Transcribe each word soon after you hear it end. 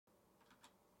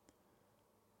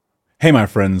Hey, my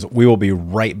friends, we will be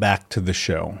right back to the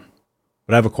show.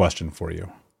 But I have a question for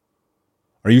you.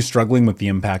 Are you struggling with the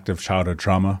impact of childhood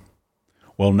trauma?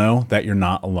 Well, know that you're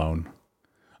not alone.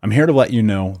 I'm here to let you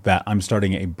know that I'm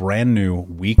starting a brand new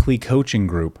weekly coaching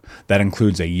group that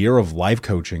includes a year of live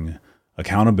coaching,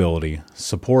 accountability,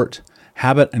 support,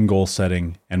 habit and goal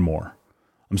setting, and more.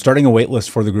 I'm starting a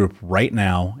waitlist for the group right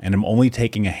now, and I'm only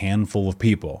taking a handful of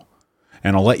people.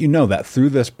 And I'll let you know that through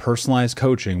this personalized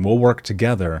coaching, we'll work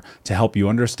together to help you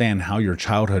understand how your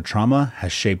childhood trauma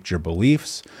has shaped your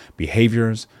beliefs,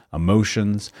 behaviors,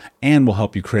 emotions, and will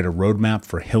help you create a roadmap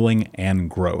for healing and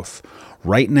growth.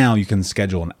 Right now, you can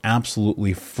schedule an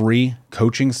absolutely free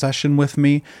coaching session with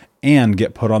me and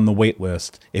get put on the wait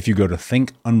list if you go to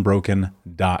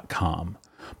thinkunbroken.com.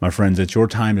 My friends, it's your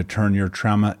time to turn your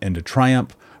trauma into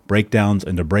triumph, breakdowns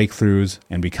into breakthroughs,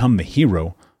 and become the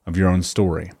hero of your own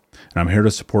story. And I'm here to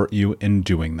support you in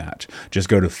doing that. Just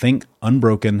go to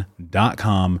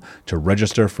thinkunbroken.com to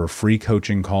register for a free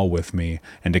coaching call with me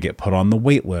and to get put on the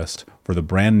wait list for the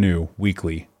brand new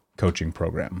weekly coaching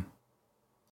program.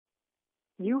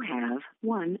 You have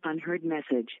one unheard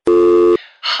message.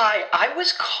 Hi, I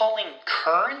was calling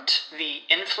Current, the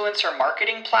influencer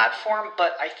marketing platform,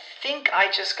 but I think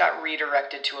I just got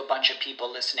redirected to a bunch of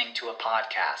people listening to a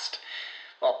podcast.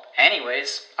 Well,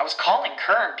 anyways, I was calling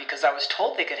Current because I was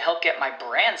told they could help get my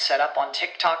brand set up on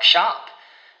TikTok Shop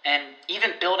and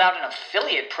even build out an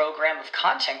affiliate program of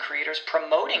content creators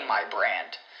promoting my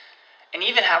brand. And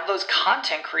even have those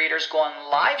content creators go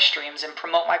on live streams and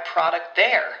promote my product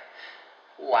there.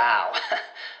 Wow,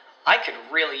 I could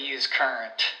really use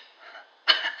Current.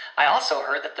 I also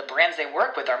heard that the brands they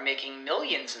work with are making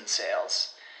millions in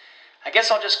sales. I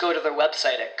guess I'll just go to their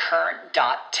website at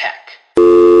current.tech.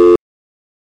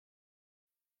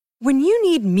 When you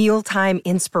need mealtime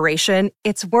inspiration,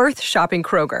 it's worth shopping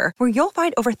Kroger, where you'll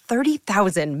find over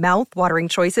 30,000 mouth-watering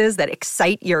choices that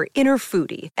excite your inner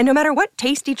foodie. And no matter what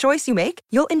tasty choice you make,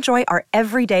 you'll enjoy our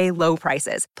everyday low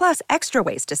prices, plus extra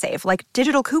ways to save, like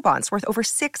digital coupons worth over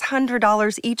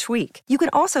 $600 each week. You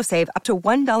can also save up to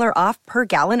 $1 off per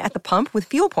gallon at the pump with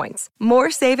fuel points.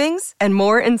 More savings and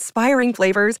more inspiring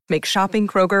flavors make shopping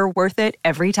Kroger worth it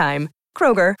every time.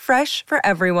 Kroger, fresh for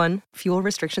everyone. Fuel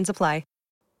restrictions apply.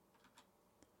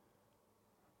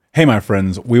 Hey, my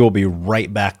friends, we will be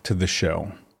right back to the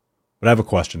show. But I have a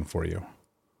question for you.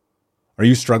 Are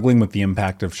you struggling with the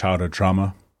impact of childhood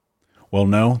trauma? Well,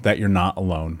 know that you're not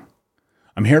alone.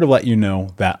 I'm here to let you know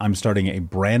that I'm starting a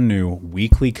brand new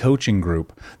weekly coaching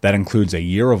group that includes a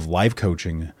year of live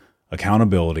coaching,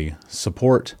 accountability,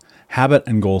 support, habit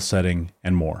and goal setting,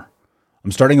 and more.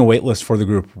 I'm starting a waitlist for the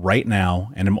group right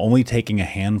now, and I'm only taking a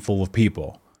handful of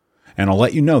people. And I'll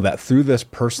let you know that through this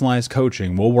personalized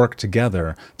coaching, we'll work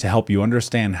together to help you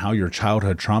understand how your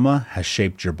childhood trauma has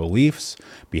shaped your beliefs,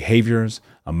 behaviors,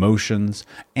 emotions,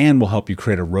 and will help you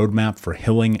create a roadmap for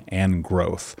healing and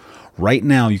growth. Right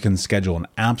now, you can schedule an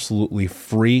absolutely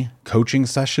free coaching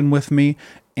session with me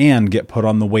and get put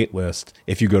on the wait list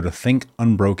if you go to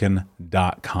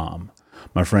thinkunbroken.com.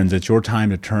 My friends, it's your time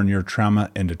to turn your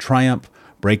trauma into triumph,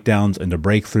 breakdowns into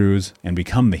breakthroughs, and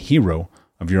become the hero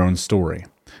of your own story.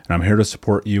 And I'm here to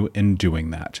support you in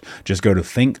doing that. Just go to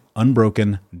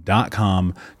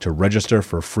thinkunbroken.com to register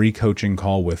for a free coaching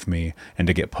call with me and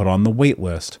to get put on the wait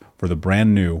list for the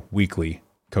brand new weekly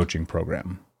coaching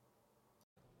program.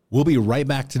 We'll be right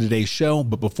back to today's show,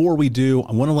 but before we do,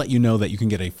 I want to let you know that you can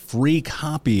get a free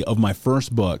copy of my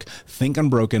first book, Think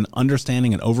Unbroken: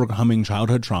 Understanding and Overcoming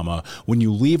Childhood Trauma, when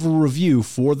you leave a review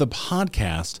for the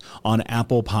podcast on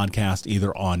Apple Podcast,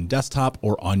 either on desktop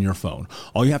or on your phone.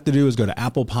 All you have to do is go to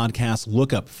Apple Podcasts,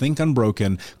 look up Think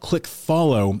Unbroken, click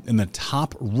follow in the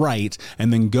top right,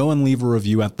 and then go and leave a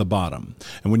review at the bottom.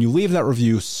 And when you leave that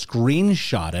review,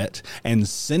 screenshot it and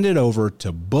send it over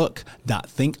to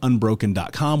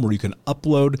book.thinkunbroken.com, where you can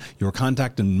upload your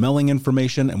contact and mailing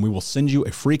information, and we will send you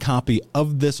a free copy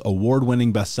of this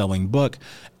award-winning best-selling book,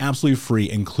 absolutely free,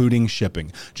 including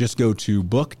shipping. Just go to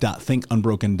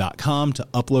book.thinkunbroken.com to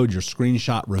upload your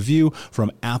screenshot review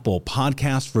from Apple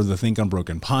Podcasts for the Think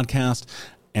Unbroken podcast.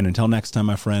 And until next time,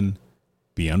 my friend,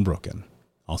 be unbroken.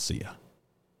 I'll see ya.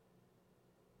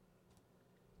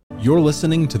 You're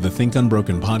listening to the Think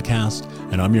Unbroken podcast,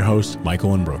 and I'm your host,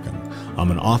 Michael Unbroken. I'm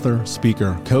an author,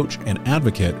 speaker, coach, and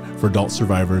advocate for adult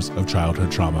survivors of childhood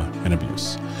trauma and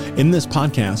abuse. In this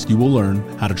podcast, you will learn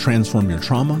how to transform your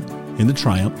trauma into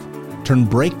triumph, turn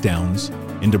breakdowns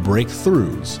into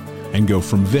breakthroughs, and go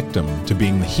from victim to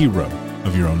being the hero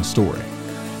of your own story.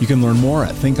 You can learn more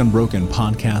at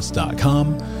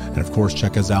thinkunbrokenpodcast.com, and of course,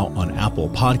 check us out on Apple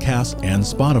Podcasts and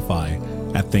Spotify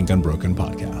at Think Unbroken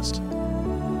Podcast.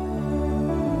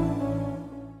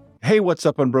 Hey, what's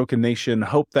up, Unbroken Nation?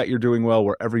 Hope that you're doing well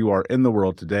wherever you are in the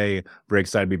world today. Very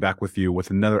excited to be back with you with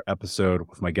another episode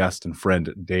with my guest and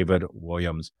friend, David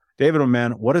Williams. David, my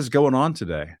man, what is going on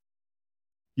today?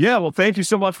 Yeah, well, thank you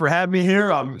so much for having me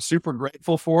here. I'm super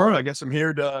grateful for it. I guess I'm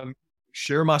here to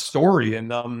share my story,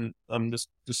 and I'm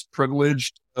just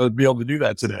privileged to be able to do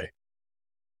that today.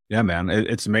 Yeah, man,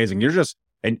 it's amazing. You're just,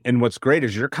 and what's great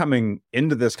is you're coming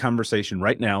into this conversation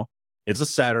right now. It's a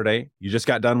Saturday. You just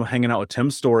got done with hanging out with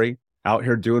Tim Story, out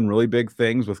here doing really big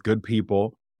things with good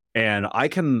people. And I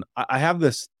have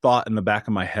this thought in the back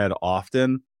of my head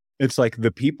often. It's like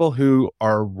the people who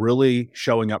are really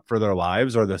showing up for their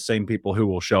lives are the same people who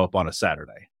will show up on a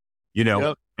Saturday,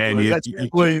 Yep. And that's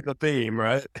really the theme,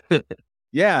 right?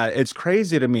 Yeah, it's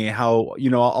crazy to me how,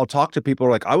 I'll talk to people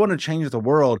like, I want to change the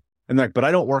world. And they're like, but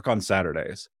I don't work on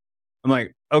Saturdays. I'm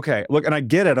like, okay, look, and I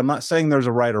get it. I'm not saying there's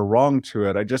a right or wrong to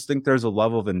it. I just think there's a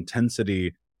level of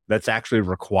intensity that's actually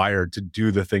required to do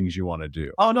the things you want to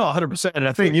do. Oh, no, 100%. And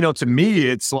I think, to me,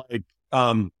 it's like,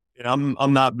 I'm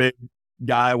not a big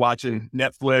guy watching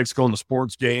Netflix, going to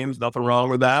sports games, nothing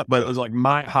wrong with that. But it was like,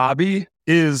 my hobby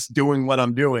is doing what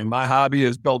I'm doing. My hobby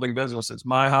is building businesses.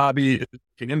 My hobby is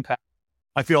making impact.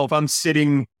 I feel if I'm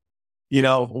sitting,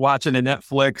 watching a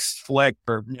Netflix flick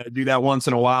or do that once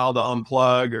in a while to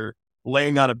unplug, or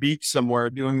laying on a beach somewhere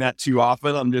doing that too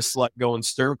often, I'm just like going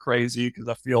stir crazy because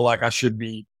I feel like I should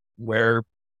be where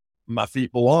my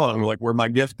feet belong, like where my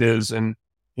gift is, and,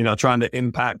 trying to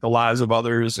impact the lives of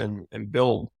others and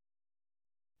build.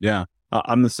 Yeah,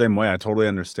 I'm the same way. I totally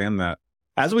understand that.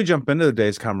 As we jump into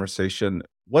today's conversation,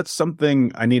 what's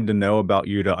something I need to know about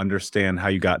you to understand how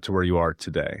you got to where you are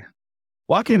today?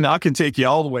 Well, I can take you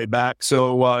all the way back.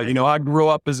 So, I grew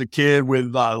up as a kid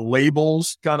with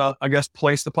labels kind of, I guess,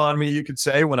 placed upon me, you could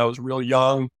say, when I was real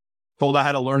young. Told I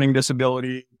had a learning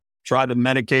disability, tried to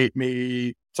medicate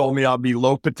me, told me I'd be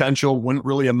low potential, wouldn't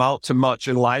really amount to much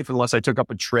in life unless I took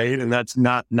up a trade. And that's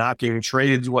not knocking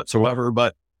trades whatsoever.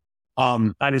 But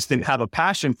I just didn't have a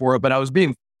passion for it. But I was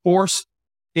being forced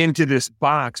into this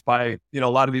box by, a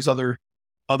lot of these other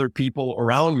people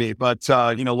around me. But,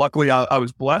 luckily I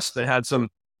was blessed. I had some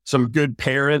good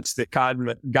parents that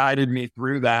guided me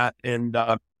through that. And,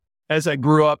 as I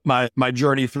grew up, my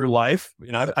journey through life,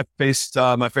 I faced,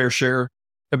 my fair share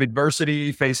of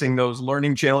adversity, facing those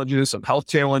learning challenges, some health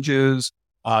challenges,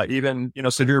 even,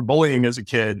 severe bullying as a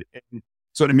kid. And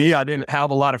so to me, I didn't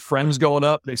have a lot of friends growing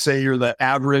up. They say you're the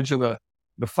average of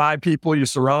the 5 people you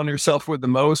surround yourself with the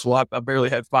most. Well, I barely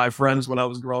had 5 friends when I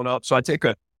was growing up. So I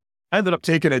ended up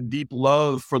taking a deep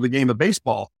love for the game of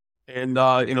baseball. And,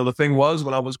 the thing was,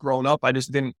 when I was growing up, I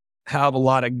just didn't have a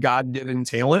lot of God-given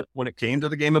talent when it came to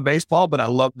the game of baseball, but I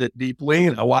loved it deeply.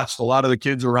 And I watched a lot of the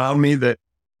kids around me that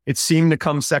it seemed to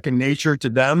come second nature to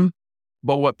them.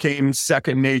 But what came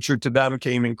second nature to them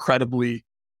came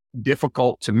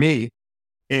difficult to me.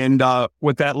 And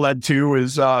what that led to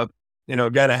is,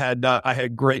 again, I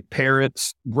had great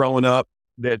parents growing up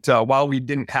that while we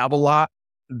didn't have a lot,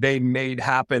 they made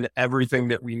happen everything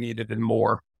that we needed and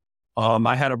more.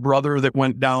 I had a brother that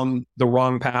went down the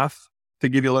wrong path, to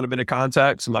give you a little bit of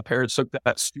context. And my parents took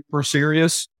that super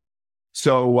serious.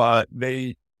 So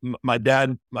my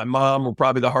dad, my mom were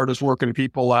probably the hardest working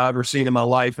people I've ever seen in my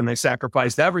life. And they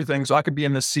sacrificed everything so I could be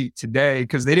in this seat today,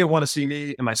 because they didn't want to see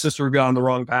me and my sister go on the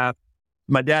wrong path.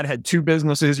 My dad had 2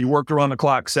 businesses. He worked around the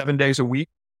clock 7 days a week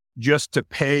just to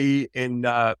pay and,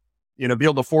 be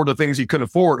able to afford the things he couldn't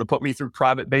afford, to put me through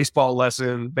private baseball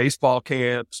lessons, baseball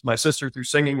camps, my sister through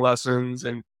singing lessons.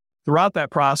 And throughout that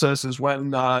process is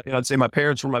when, I'd say my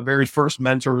parents were my very first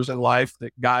mentors in life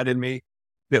that guided me,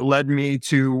 that led me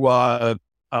to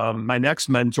my next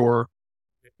mentor,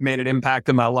 made an impact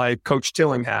in my life, Coach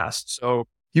Tillinghast. So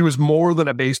he was more than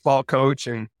a baseball coach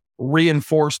and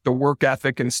reinforced the work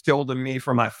ethic instilled in me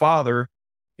from my father.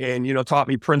 And, taught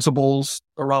me principles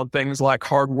around things like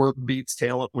hard work beats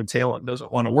talent when talent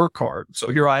doesn't want to work hard.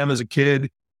 So here I am as a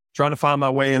kid trying to find my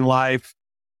way in life.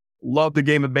 Loved the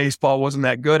game of baseball, wasn't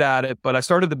that good at it, but I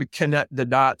started to connect the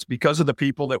dots because of the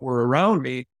people that were around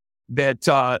me, that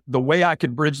the way I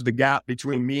could bridge the gap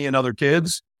between me and other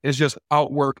kids is just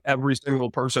outwork every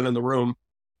single person in the room.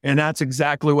 And that's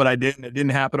exactly what I did. And it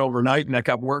didn't happen overnight. And I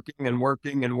kept working and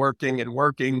working and working and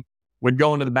working. Would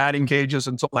go into the batting cages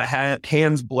until my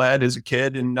hands bled as a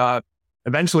kid. And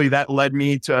eventually that led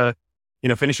me to,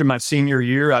 finishing my senior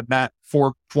year at bat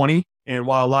 .420. And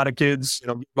while a lot of kids,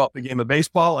 give up the game of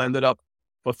baseball, I ended up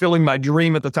fulfilling my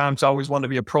dream at the time. So I always wanted to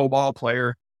be a pro ball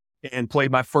player, and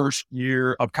played my first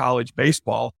year of college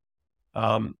baseball.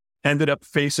 Ended up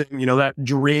facing, that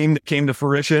dream that came to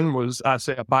fruition was, I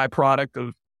say, a byproduct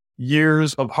of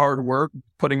years of hard work,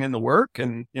 putting in the work.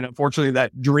 And, fortunately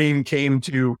that dream came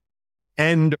to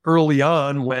end early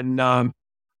on when I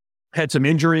had some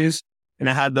injuries and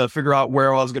I had to figure out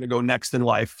where I was going to go next in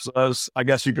life. So that was, I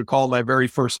guess you could call it my very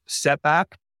first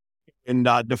setback and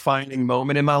defining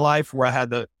moment in my life where I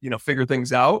had to, figure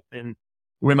things out. And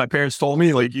when my parents told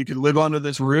me, like, you could live under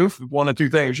this roof, one of two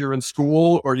things, you're in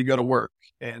school or you go to work.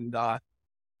 And I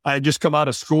had just come out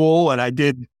of school and I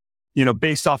did,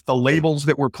 based off the labels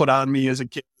that were put on me as a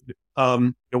kid,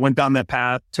 I went down that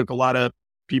path, took a lot of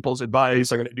people's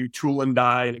advice. I'm going to do tool and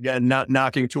die. And again, not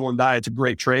knocking tool and die. It's a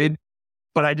great trade,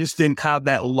 but I just didn't have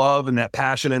that love and that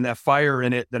passion and that fire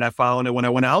in it that I found. And when I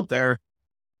went out there,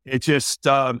 it just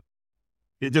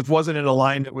wasn't in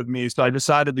alignment with me. So I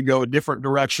decided to go a different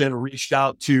direction, reached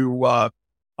out to a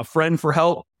friend for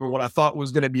help for what I thought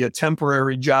was going to be a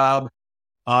temporary job.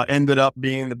 Ended up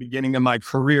being the beginning of my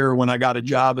career when I got a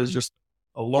job as just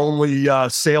a lonely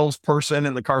salesperson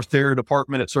in the car stereo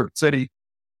department at Circuit City.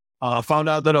 Found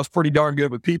out that I was pretty darn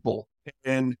good with people.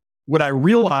 And what I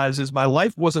realized is my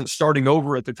life wasn't starting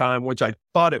over at the time, which I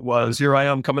thought it was. Here I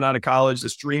am coming out of college,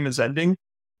 this dream is ending.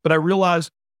 But I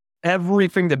realized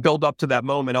everything that built up to that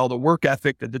moment, all the work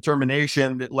ethic, the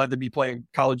determination that led to me playing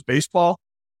college baseball,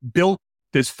 built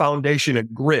this foundation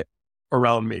of grit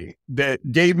around me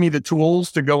that gave me the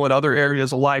tools to go in other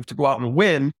areas of life to go out and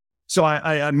win. So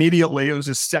I immediately, it was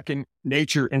just second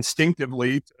nature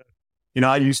instinctively.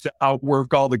 I used to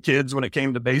outwork all the kids when it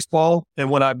came to baseball. And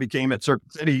when I became at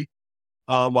Circuit City,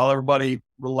 while everybody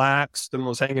relaxed and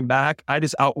was hanging back, I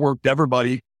just outworked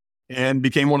everybody and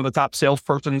became one of the top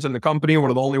salespersons in the company, one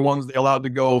of the only ones they allowed to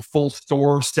go full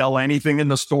store, sell anything in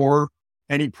the store,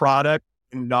 any product,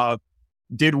 and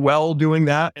did well doing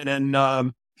that. And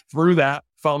then through that,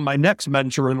 found my next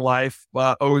mentor in life,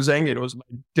 Ozeng. It was my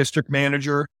district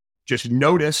manager, just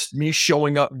noticed me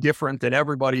showing up different than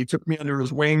everybody. He took me under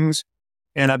his wings,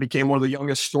 and I became one of the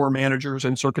youngest store managers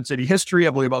in Circuit City history.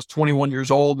 I believe I was 21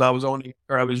 years old, and I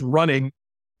was running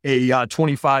a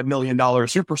 $25 million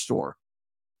superstore.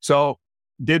 So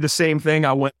did the same thing.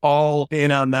 I went all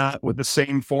in on that with the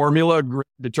same formula, grit,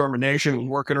 determination,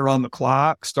 working around the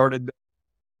clock, started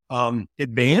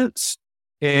advance.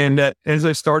 And as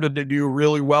I started to do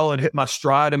really well and hit my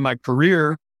stride in my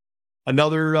career,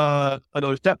 another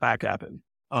setback happened.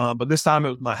 But this time it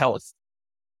was my health.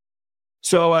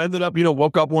 So I ended up,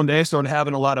 woke up one day, started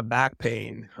having a lot of back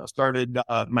pain.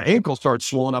 My ankle started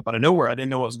swelling up out of nowhere. I didn't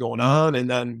know what was going on. And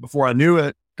then before I knew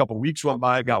it, a couple of weeks went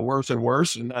by, it got worse and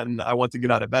worse. And then I went to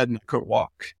get out of bed and I couldn't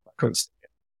walk. I couldn't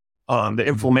stand. The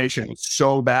inflammation was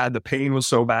so bad. The pain was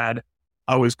so bad.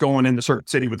 I was going into Circuit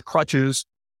City with crutches.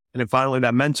 And then finally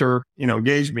that mentor,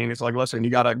 engaged me and it's like, listen, you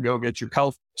got to go get your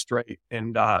health straight.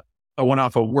 And I went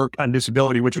off of work on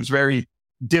disability, which was very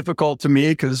difficult to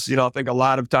me because, I think a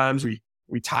lot of times we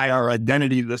tie our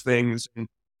identity to things. And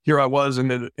here I was in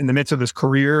the midst of this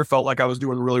career, felt like I was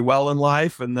doing really well in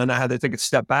life. And then I had to take a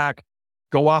step back,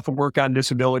 go off of work on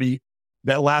disability.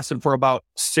 That lasted for about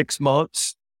 6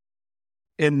 months.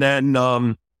 And then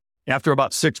after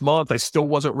about 6 months, I still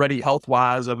wasn't ready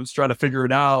health-wise. I was trying to figure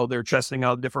it out. They're testing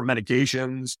out different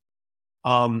medications.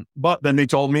 But then they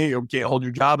told me, you can't hold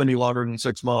your job any longer than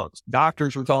 6 months.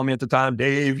 Doctors were telling me at the time,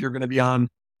 Dave, you're going to be on,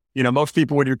 most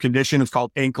people with your condition, it's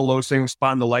called ankylosing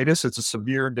spondylitis. It's a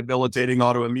severe debilitating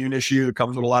autoimmune issue that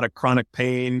comes with a lot of chronic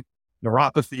pain,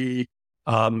 neuropathy,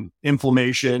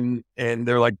 inflammation. And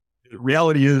they're like, the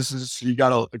reality is you got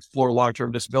to explore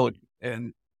long-term disability.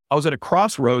 And I was at a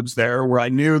crossroads there where I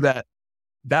knew that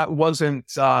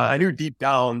wasn't, I knew deep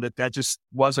down that just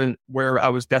wasn't where I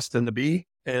was destined to be.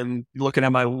 And looking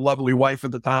at my lovely wife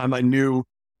at the time, I knew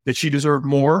that she deserved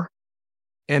more.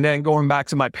 And then going back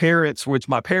to my parents, which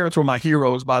my parents were my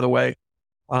heroes, by the way,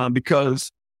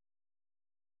 because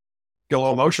get a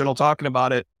little emotional talking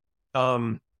about it.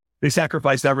 They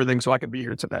sacrificed everything so I could be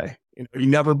here today. He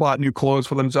never bought new clothes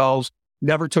for themselves,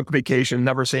 never took vacation,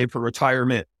 never saved for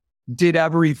retirement, did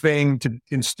everything to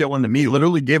instill into me,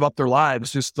 literally gave up their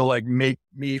lives just to make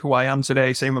me who I am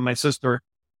today. Same with my sister.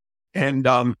 And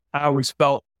I always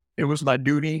felt it was my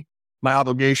duty, my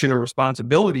obligation or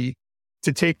responsibility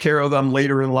to take care of them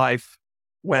later in life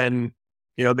when,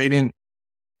 they didn't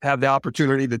have the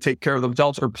opportunity to take care of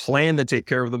themselves or plan to take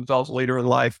care of themselves later in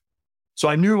life. So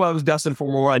I knew I was destined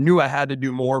for more. I knew I had to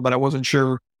do more, but I wasn't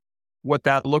sure what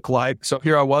that looked like. So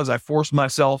here I was, I forced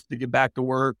myself to get back to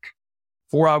work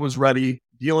before I was ready,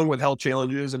 dealing with health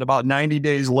challenges. And about 90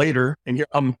 days later, and here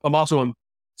I'm also in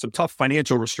some tough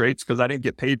financial restraints because I didn't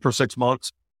get paid for 6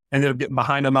 months. Ended up getting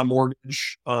behind on my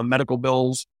mortgage, medical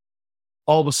bills.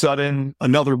 all of a sudden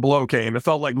another blow came. It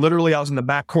felt like literally I was in the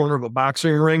back corner of a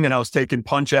boxing ring and I was taking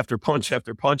punch after punch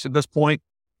after punch at this point,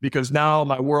 because now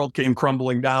my world came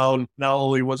crumbling down. Not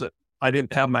only was it, I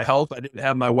didn't have my health, I didn't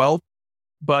have my wealth,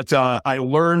 but I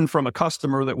learned from a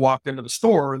customer that walked into the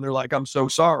store and they're like, "I'm so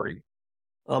sorry."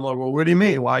 I'm like, "Well, what do you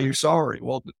mean? Why are you sorry?"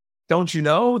 "Well, don't you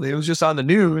know? It was just on the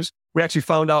news." We actually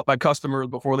found out by customers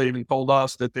before they even told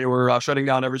us that they were shutting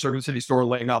down every Circuit City store,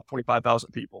 laying off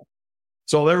 25,000 people.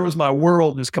 So there was my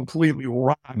world is completely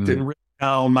rocked and written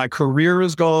down. My career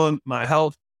is gone. My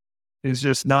health is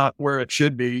just not where it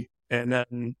should be. And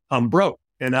then I'm broke.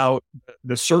 And now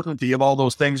the certainty of all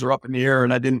those things are up in the air,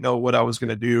 and I didn't know what I was going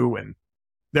to do. And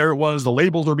there it was. The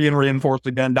labels are being reinforced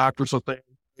again. Doctors will think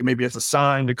maybe it's a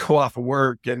sign to go off of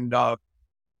work, and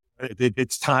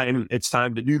it's time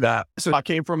to do that. So I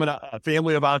came from a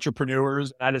family of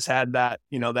entrepreneurs, and I just had that,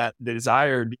 that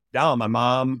desire deep down. My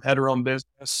mom had her own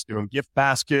business, doing gift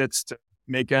baskets to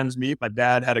make ends meet. My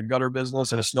dad had a gutter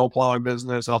business and a snow plowing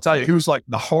business. And I'll tell you, he was like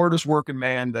the hardest working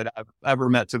man that I've ever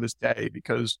met to this day,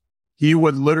 because he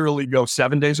would literally go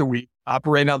 7 days a week,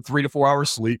 operate on 3 to 4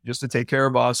 hours sleep just to take care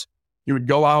of us. He would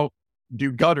go out,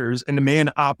 do gutters, and the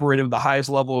man operated with the highest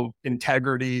level of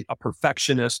integrity, a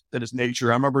perfectionist in his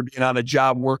nature. I remember being on a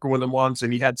job working with him once,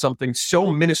 and he had something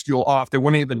so minuscule off they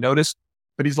wouldn't even notice.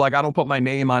 But he's like, "I don't put my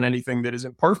name on anything that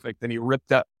isn't perfect." And he ripped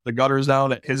the gutters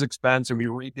down at his expense, and we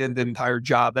redid the entire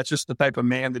job. That's just the type of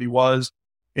man that he was.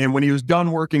 And when he was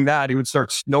done working that, he would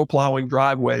start snow plowing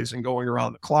driveways and going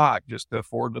around the clock just to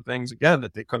afford the things, again,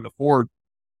 that they couldn't afford.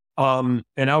 And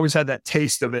I always had that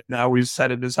taste of it. And I always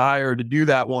had a desire to do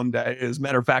that one day. As a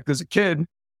matter of fact, as a kid,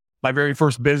 my very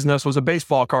first business was a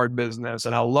baseball card business,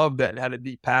 and I loved it and had a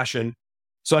deep passion.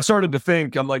 So I started to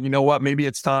think, I'm like, you know what, maybe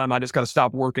it's time. I just got to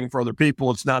stop working for other people.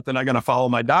 It's not that I'm going to follow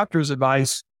my doctor's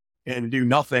advice and do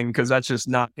nothing, because that's just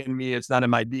not in me. It's not in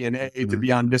my DNA to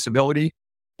be on disability.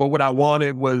 But what I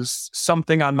wanted was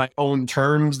something on my own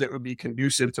terms that would be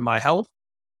conducive to my health,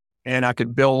 and I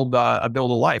could build a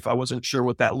life. I wasn't sure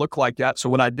what that looked like yet. So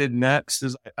what I did next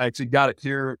is I actually got it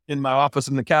here in my office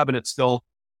in the cabinet still.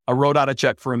 I wrote out a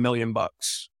check for $1 million.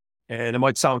 And it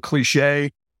might sound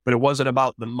cliche, but it wasn't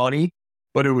about the money,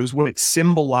 but it was what it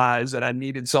symbolized, that I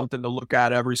needed something to look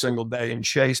at every single day and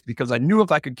chase, because I knew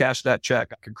if I could cash that check,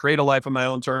 I could create a life on my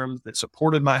own terms that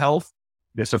supported my health,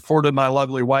 that supported my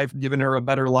lovely wife, giving her a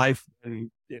better life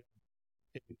in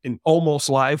almost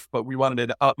life, but we wanted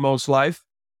an utmost life.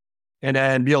 And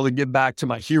then be able to give back to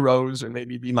my heroes and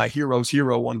maybe be my hero's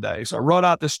hero one day. So I wrote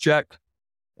out this check,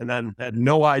 and then had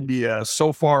no idea,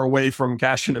 so far away from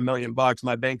cashing $1 million.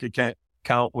 My bank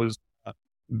account was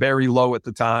very low at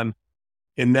the time.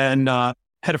 And then had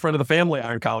a friend of the family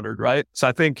I encountered, right? So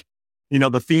I think,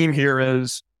 the theme here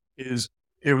is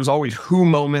it was always who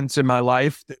moments in my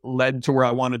life that led to where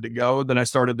I wanted to go. Then I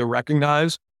started to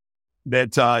recognize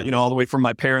that, all the way from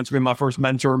my parents being my first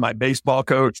mentor, my baseball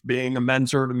coach being a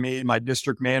mentor to me, my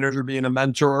district manager being a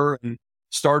mentor, and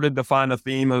started to find a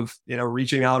theme of,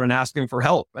 reaching out and asking for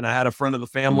help. And I had a friend of the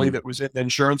family that was in the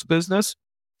insurance business,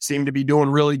 seemed to be doing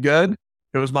really good.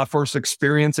 It was my first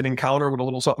experience and encounter with a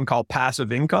little something called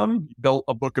passive income. Built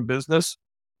a book of business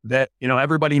that,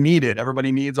 everybody needed.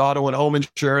 Everybody needs auto and home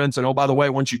insurance. And oh, by the way,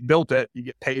 once you built it, you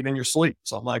get paid in your sleep.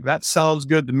 So I'm like, that sounds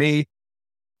good to me.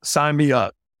 Sign me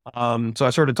up. So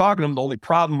I started talking to him. The only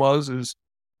problem was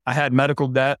I had medical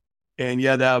debt, and you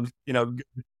had to have,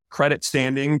 credit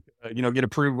standing, get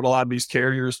approved with a lot of these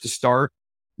carriers to start.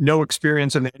 No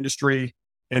experience in the industry.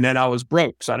 And then I was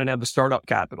broke, so I didn't have the startup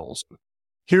capitals.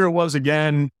 Here it was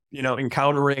again,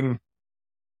 encountering,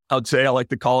 I would say I like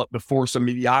to call it the force of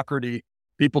mediocrity.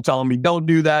 People telling me, "Don't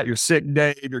do that. You're sick,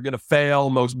 Dave. You're going to fail.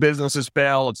 Most businesses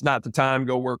fail. It's not the time.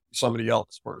 Go work for somebody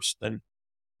else first." And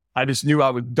I just knew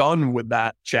I was done with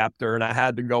that chapter, and I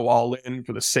had to go all in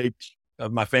for the sake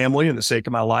of my family and the sake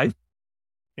of my life,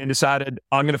 and decided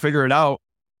I'm going to figure it out,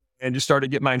 and just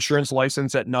started getting my insurance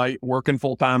license at night, working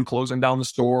full time, closing down the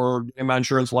store, getting my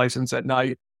insurance license at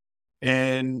night.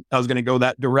 And I was going to go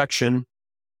that direction.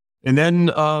 And then,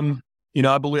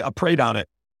 I prayed on it,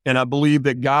 and I believe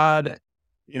that God,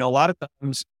 a lot of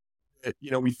times,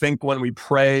 we think when we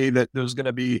pray that there's going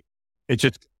to be,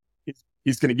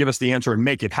 He's going to give us the answer and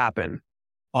make it happen.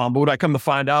 But what I come to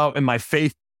find out in my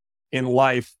faith in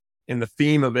life, in the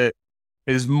theme of it,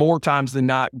 is more times than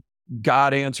not,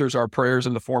 God answers our prayers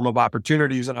in the form of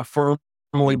opportunities. And I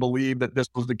firmly believe that this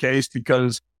was the case,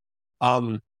 because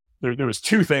there was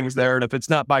two things there. And if it's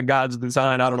not by God's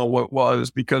design, I don't know what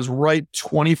was, because right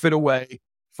 20 feet away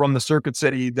from the Circuit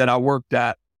City that I worked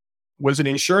at was an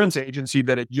insurance agency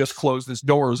that had just closed its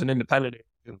doors, an independent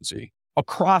agency,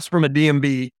 across from a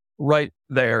DMV. Right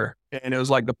there and it was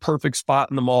like the perfect spot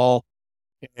in the mall.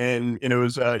 And it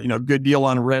was a, good deal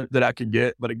on rent that I could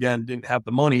get, but again, didn't have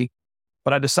the money.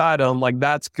 But I decided, I'm like,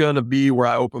 that's going to be where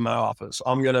I open my office.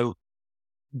 I'm going to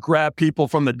grab people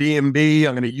from the DMV.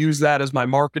 I'm going to use that as my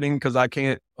marketing because I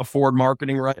can't afford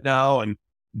marketing right now and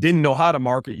didn't know how to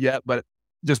market yet, but it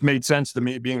just made sense to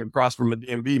me. Being across from a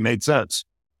DMV made sense.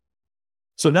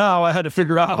 So now I had to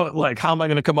figure out, like, how am I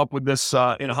going to come up with this,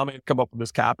 how am I going to come up with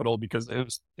this capital? Because it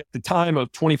was at the time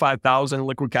of 25,000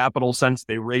 liquid capital since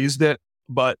they raised it.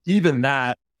 But even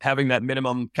that, having that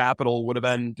minimum capital would have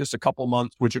been just a couple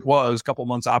months, which it was, a couple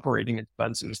months operating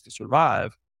expenses to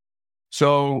survive.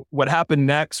 So what happened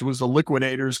next was the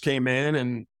liquidators came in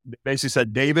and they basically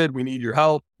said, David, we need your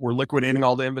help. We're liquidating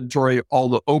all the inventory, all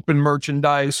the open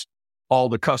merchandise, all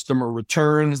the customer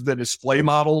returns, the display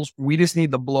models. We just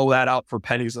need to blow that out for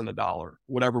pennies on the dollar,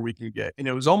 whatever we can get. And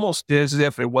it was almost as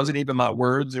if it wasn't even my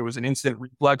words. It was an instant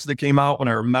reflex that came out when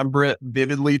I remember it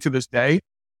vividly to this day.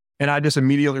 And I just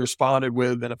immediately responded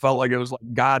with, and it felt like it was like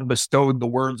God bestowed the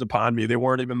words upon me. They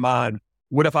weren't even mine.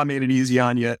 What if I made it easy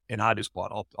on you? And I just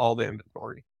bought all the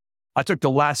inventory. I took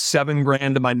the last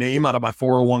 $7,000 of my name out of my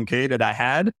 401k that I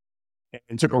had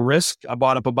and took a risk. I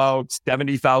bought up about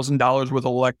 $70,000 worth of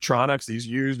electronics, these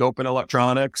used open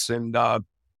electronics. And all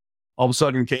of a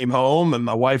sudden came home and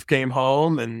my wife came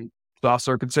home and saw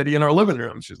Circuit City in our living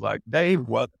room. She's like, Dave,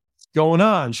 what's going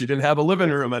on? She didn't have a living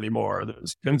room anymore.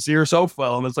 Couldn't see her sofa.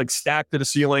 And it's like stacked to the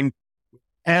ceiling.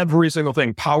 Every single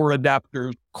thing, power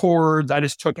adapters, cords. I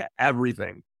just took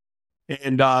everything.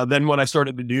 And then what I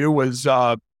started to do was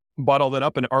bought all that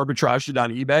up and arbitraged it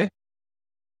on eBay.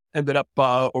 Ended up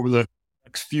over the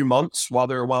next few months while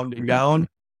they were winding down,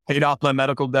 paid off my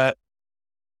medical debt,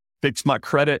 fixed my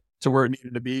credit to where it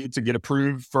needed to be to get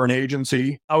approved for an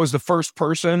agency. I was the first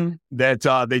person that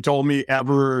they told me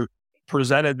ever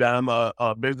presented them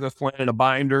a business plan and a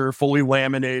binder fully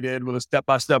laminated with a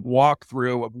step-by-step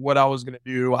walkthrough of what I was going to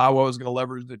do, how I was going to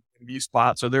leverage the DMV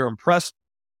spot. So they're impressed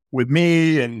with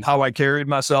me and how I carried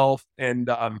myself. And,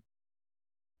 I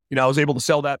was able to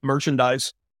sell that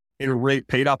merchandise and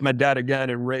paid off my debt again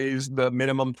and raised the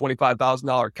minimum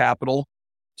 $25,000 capital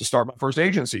to start my first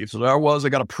agency. So I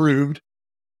got approved.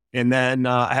 And then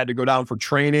I had to go down for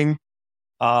training.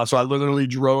 So I literally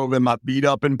drove in my beat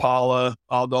up Impala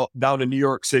down to New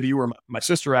York City, where my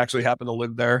sister actually happened to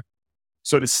live there.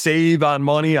 So to save on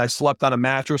money, I slept on a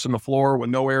mattress on the floor with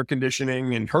no air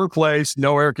conditioning in her place,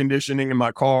 no air conditioning in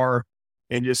my car,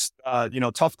 and just,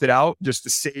 toughed it out just to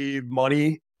save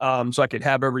money. So I could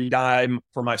have every dime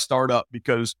for my startup,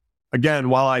 because again,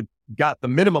 while I got the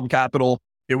minimum capital,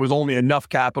 it was only enough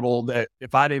capital that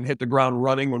if I didn't hit the ground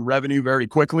running with revenue very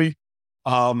quickly,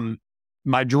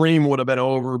 my dream would have been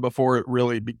over before it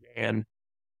really began.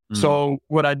 So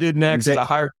what I did next is I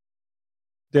hired.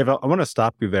 Dave, I want to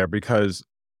stop you there because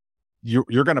you're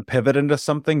going to pivot into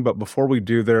something. But before we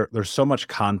do, there's so much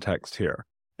context here.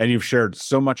 And you've shared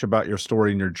so much about your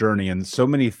story and your journey and so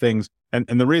many things. And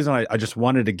the reason I just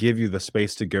wanted to give you the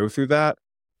space to go through that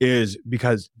is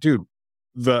because, dude,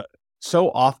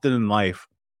 so often in life,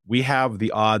 we have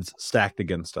the odds stacked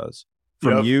against us.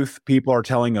 From youth, people are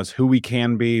telling us who we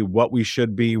can be, what we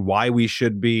should be, why we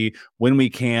should be, when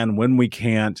we can, when we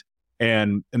can't.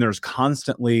 And there's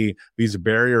constantly these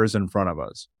barriers in front of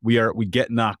us. We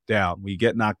get knocked down. We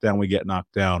get knocked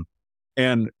down.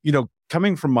 And,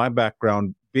 coming from my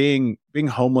background, being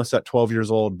homeless at 12 years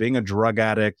old, being a drug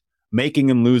addict, making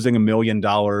and losing $1 million,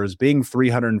 being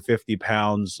 350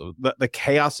 pounds, the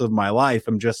chaos of my life,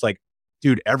 I'm just like,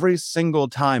 dude, every single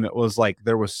time it was like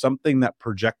there was something that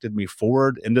projected me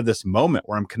forward into this moment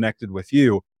where I'm connected with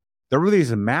you. There were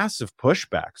these massive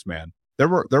pushbacks, man. There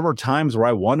were times where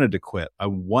I wanted to quit. I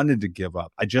wanted to give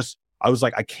up. I was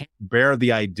like, I can't bear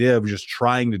the idea of just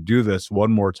trying to do this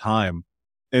one more time.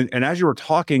 And as you were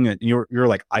talking, you're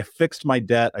like, I fixed my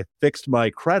debt. I fixed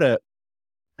my credit.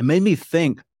 It made me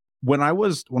think when I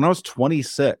was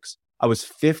 26, I was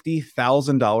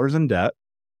 $50,000 in debt.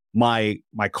 My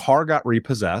car got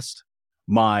repossessed.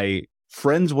 My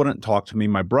friends wouldn't talk to me.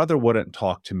 My brother wouldn't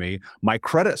talk to me. My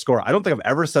credit score, I don't think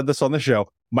I've ever said this on the show.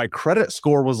 My credit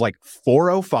score was like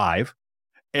 405.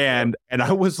 And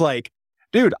I was like,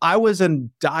 dude, I was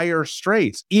in dire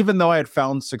straits, even though I had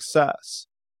found success.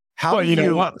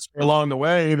 Know what? Along the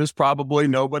way, there's probably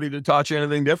nobody to taught you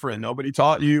anything different. Nobody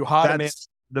taught you how to manage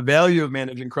the value of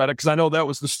managing credit. Cause I know that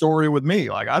was the story with me.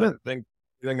 Like, I didn't think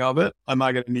anything of it. Am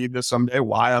I going to need this someday?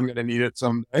 Why I'm going to need it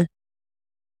someday?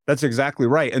 That's exactly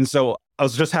right. And so I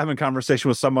was just having a conversation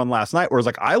with someone last night where it's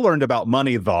like, I learned about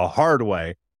money the hard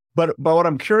way. But what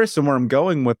I'm curious and where I'm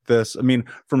going with this, I mean,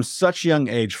 from such a young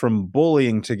age, from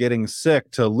bullying to getting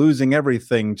sick to losing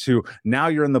everything to now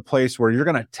you're in the place where you're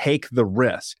going to take the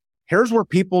risk. Here's where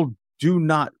people do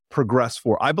not progress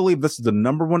for. I believe this is the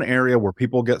number one area where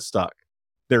people get stuck.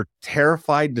 They're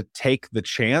terrified to take the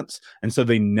chance, and so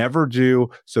they never do.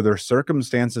 So their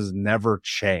circumstances never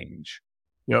change.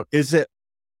 Yep.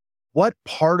 What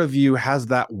part of you has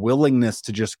that willingness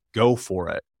to just go for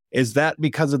it? Is that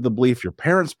because of the belief your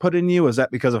parents put in you? Is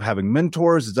that because of having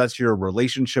mentors? Is that your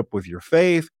relationship with your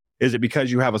faith? Is it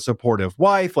because you have a supportive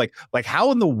wife? Like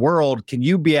how in the world can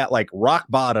you be at like rock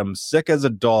bottom, sick as a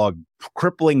dog,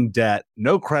 crippling debt,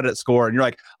 no credit score, and you're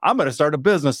like, I'm going to start a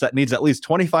business that needs at least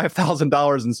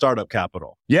 $25,000 in startup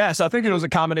capital? Yes, I think it was a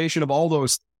combination of all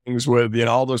those things with,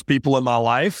 all those people in my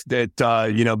life that,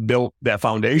 built that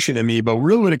foundation in me. But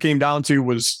really what it came down to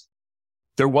was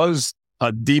there was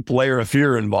a deep layer of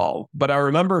fear involved. But I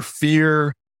remember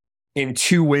fear in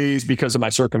two ways because of my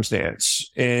circumstance.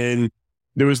 And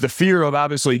there was the fear of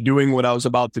obviously doing what I was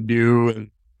about to do and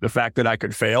the fact that I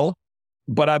could fail.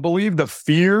 But I believe the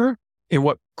fear and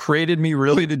what created me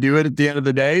really to do it at the end of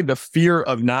the day, the fear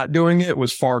of not doing it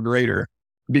was far greater.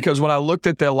 Because when I looked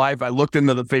at their life, I looked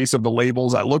into the face of the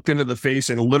labels, I looked into the face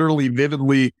and literally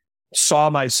vividly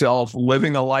saw myself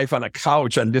living a life on a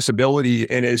couch on disability.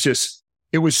 And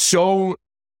it was so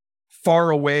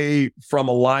far away from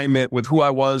alignment with who I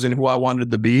was and who I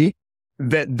wanted to be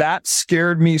that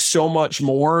scared me so much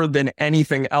more than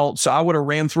anything else. So I would have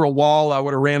ran through a wall. I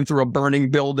would have ran through a burning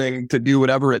building to do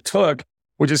whatever it took,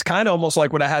 which is kind of almost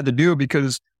like what I had to do,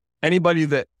 because anybody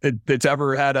that's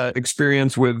ever had an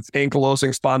experience with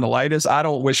ankylosing spondylitis, I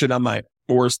don't wish it on my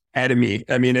worst enemy.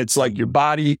 I mean, it's like your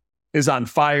body is on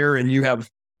fire and you have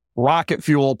rocket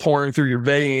fuel pouring through your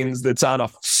veins that's on a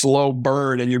slow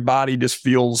burn, and your body just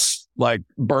feels like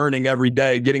burning every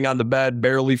day, getting on the bed,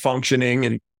 barely functioning.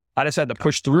 And I just had to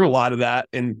push through a lot of that.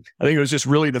 And I think it was just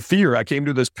really the fear. I came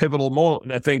to this pivotal moment.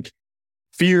 And I think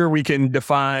fear, we can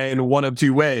define one of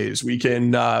two ways. We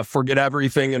can forget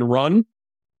everything and run,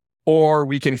 or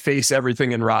we can face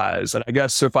everything and rise. And I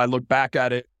guess if I look back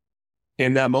at it,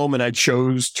 in that moment, I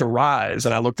chose to rise.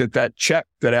 And I looked at that check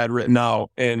that I had written out,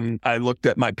 and I looked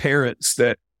at my parents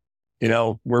that,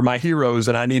 were my heroes,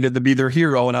 and I needed to be their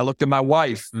hero. And I looked at my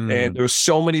wife, and there was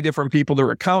so many different people that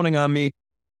were counting on me.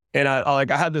 And I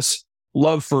had this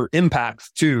love for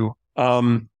impact too,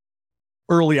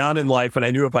 early on in life. And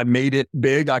I knew if I made it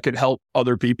big, I could help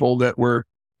other people that were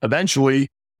eventually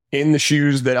in the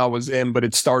shoes that I was in, but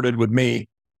it started with me.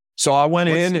 So I went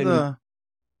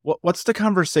What's the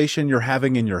conversation you're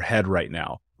having in your head right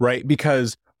now, right?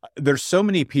 Because there's so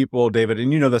many people, David,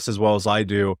 and you know this as well as I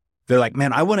do. They're like,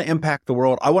 man, I want to impact the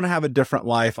world. I want to have a different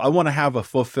life. I want to have a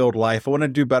fulfilled life. I want to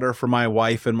do better for my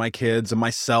wife and my kids and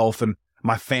myself and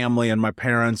my family and my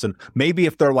parents. And maybe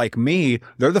if they're like me,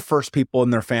 they're the first people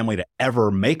in their family to ever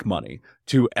make money,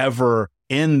 to ever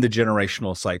end the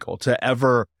generational cycle, to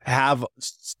ever have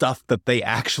stuff that they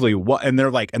actually want. And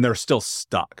they're still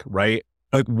stuck, right?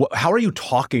 Like, how are you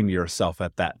talking to yourself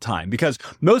at that time? Because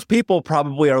most people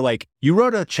probably are like, you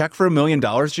wrote a check for $1 million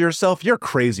to yourself? You're a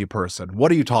crazy person.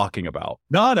 What are you talking about?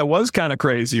 No, that was kind of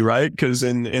crazy, right? Because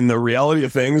in the reality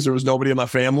of things, there was nobody in my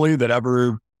family that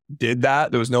ever did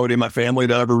that. There was nobody in my family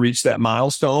that ever reached that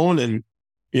milestone. And,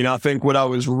 I think what I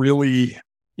was really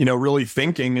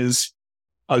thinking is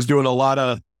I was doing a lot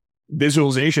of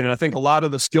visualization. And I think a lot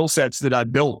of the skill sets that I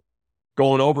built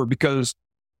going over, because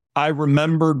I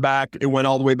remembered back, it went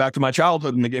all the way back to my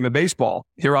childhood in the game of baseball.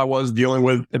 Here I was dealing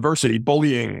with adversity,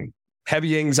 bullying,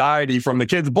 heavy anxiety from the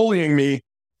kids bullying me,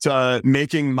 to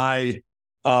making my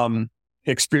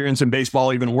experience in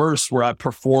baseball even worse, where I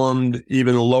performed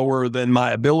even lower than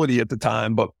my ability at the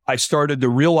time. But I started to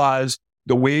realize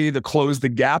the way to close the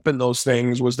gap in those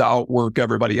things was to outwork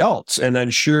everybody else. And then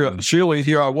surely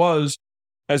here I was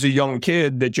as a young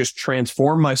kid that just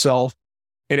transformed myself.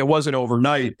 And it wasn't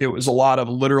overnight. It was a lot of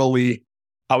literally,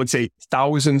 I would say,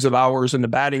 thousands of hours in the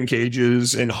batting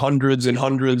cages and hundreds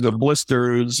of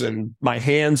blisters and my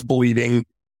hands bleeding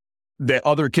that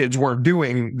other kids weren't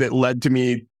doing, that led to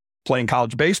me playing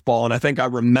college baseball. And I think I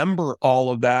remember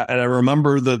all of that. And I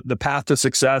remember the path to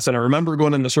success. And I remember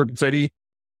going into Circuit City,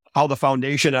 how the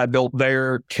foundation I built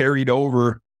there carried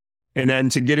over. And then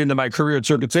to get into my career at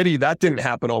Circuit City, that didn't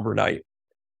happen overnight.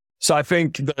 So I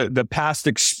think the past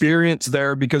experience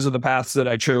there, because of the paths that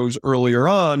I chose earlier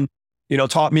on,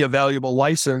 taught me a valuable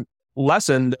lesson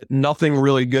that nothing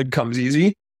really good comes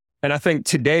easy. And I think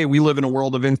today we live in a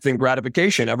world of instant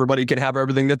gratification. Everybody can have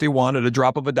everything that they want at a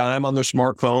drop of a dime on their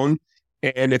smartphone.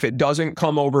 And if it doesn't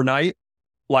come overnight,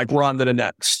 like, we're on to the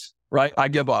next, right? I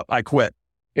give up. I quit.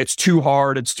 it's too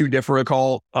hard. It's too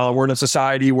difficult. We're in a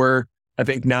society where I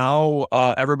think now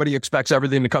everybody expects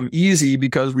everything to come easy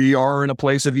because we are in a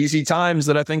place of easy times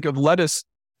that I think have led us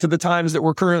to the times that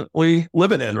we're currently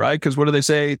living in, right? Because what do they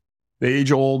say? The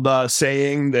age-old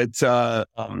saying that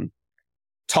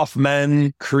tough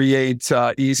men create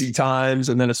easy times,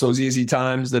 and then it's those easy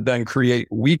times that then create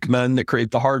weak men that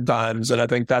create the hard times. And I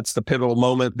think that's the pivotal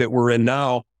moment that we're in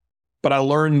now. But I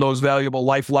learned those valuable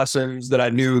life lessons that I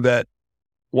knew that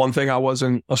one thing I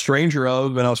wasn't a stranger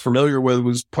of and I was familiar with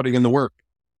was putting in the work.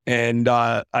 And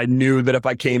I knew that if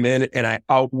I came in and I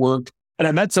outworked, and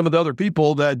I met some of the other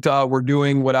people that were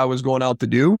doing what I was going out to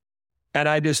do. And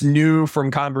I just knew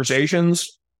from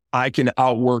conversations, I can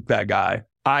outwork that guy.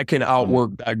 I can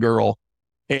outwork that girl.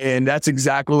 And that's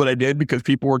exactly what I did because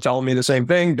people were telling me the same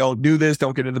thing. Don't do this.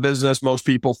 Don't get into the business. Most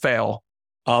people fail.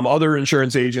 Other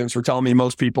insurance agents were telling me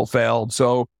most people failed.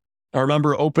 So I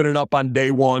remember opening up on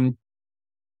day one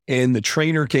and the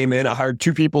trainer came in. I hired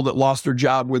 2 people that lost their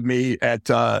job with me at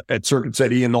Circuit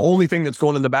City. And the only thing that's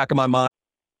going in the back of my mind.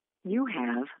 You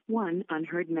have one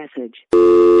unheard message.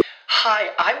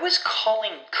 Hi, I was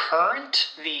calling Current,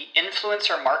 the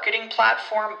influencer marketing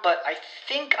platform, but I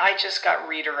think I just got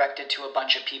redirected to a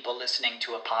bunch of people listening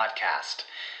to a podcast.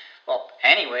 Well,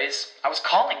 anyways, I was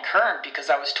calling Current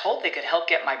because I was told they could help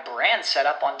get my brand set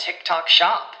up on TikTok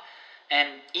Shop and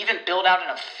even build out an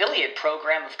affiliate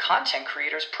program of content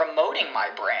creators promoting my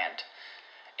brand.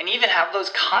 And even have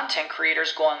those content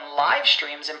creators go on live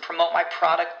streams and promote my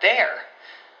product there.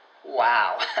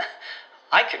 Wow,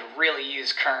 I could really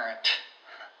use Current.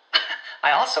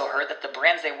 I also heard that the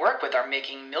brands they work with are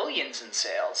making millions in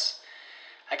sales.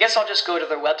 I guess I'll just go to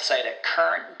their website at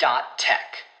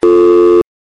current.tech.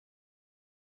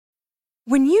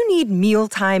 When you need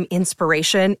mealtime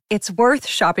inspiration, it's worth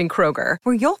shopping Kroger,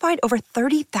 where you'll find over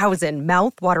 30,000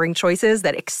 mouth-watering choices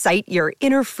that excite your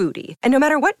inner foodie. And no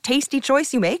matter what tasty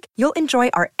choice you make, you'll enjoy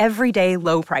our everyday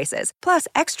low prices, plus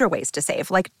extra ways to save,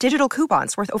 like digital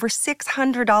coupons worth over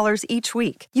 $600 each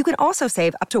week. You can also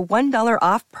save up to $1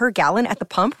 off per gallon at the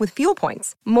pump with fuel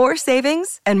points. More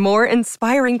savings and more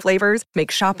inspiring flavors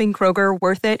make shopping Kroger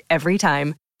worth it every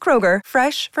time. Kroger,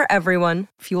 fresh for everyone.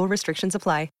 Fuel restrictions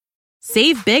apply.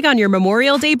 Save big on your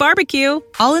Memorial Day barbecue,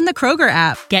 all in the Kroger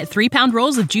app. Get 3-pound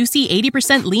rolls of juicy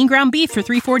 80% lean ground beef for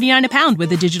 $3.49 a pound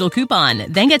with a digital coupon.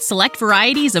 Then get select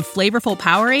varieties of flavorful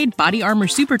Powerade, Body Armor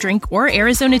Super Drink, or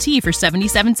Arizona tea for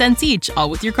 77 cents each,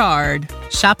 all with your card.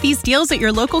 Shop these deals at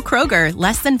your local Kroger,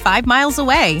 less than 5 miles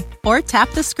away. Or tap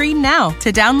the screen now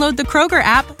to download the Kroger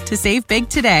app to save big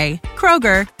today.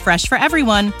 Kroger, fresh for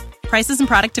everyone. Prices and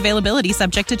product availability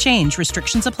subject to change.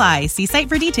 Restrictions apply. See site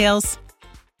for details.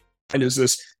 And is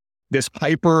this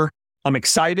hyper, I'm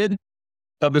excited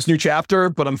of this new chapter,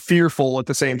 but I'm fearful at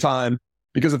the same time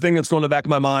because the thing that's going to the back of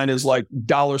my mind is like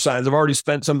dollar signs. I've already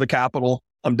spent some of the capital.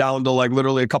 I'm down to like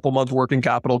literally a couple months working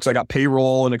capital because I got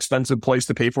payroll, an expensive place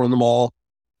to pay for them all.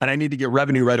 And I need to get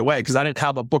revenue right away because I didn't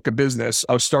have a book of business.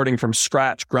 I was starting from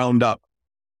scratch, ground up.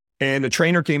 And the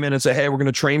trainer came in and said, hey, we're going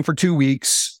to train for 2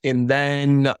 weeks. And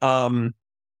then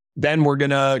we're going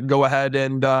to go ahead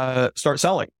and start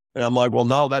selling. And I'm like, well,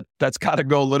 no, that's got to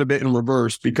go a little bit in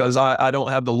reverse because I don't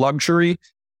have the luxury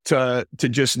to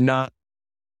just not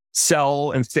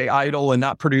sell and stay idle and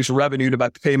not produce revenue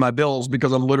to pay my bills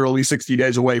because I'm literally 60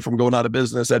 days away from going out of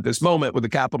business at this moment with the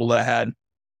capital that I had.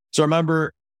 So I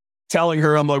remember telling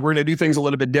her, I'm like, we're going to do things a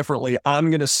little bit differently. I'm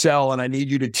going to sell and I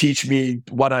need you to teach me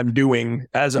what I'm doing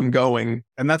as I'm going.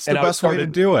 And that's the best way to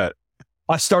do it.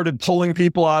 I started pulling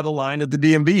people out of the line at the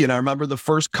DMV. And I remember the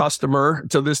first customer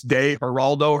to this day,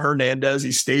 Geraldo Hernandez,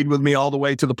 he stayed with me all the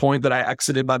way to the point that I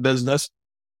exited my business.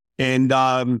 And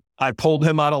I pulled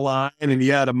him out of line and he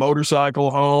had a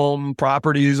motorcycle, home,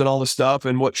 properties and all this stuff.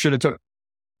 And what should have took,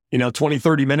 20,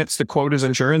 30 minutes to quote his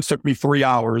insurance took me 3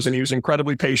 hours and he was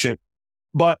incredibly patient.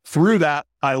 But through that,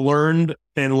 I learned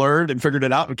and figured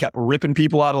it out and kept ripping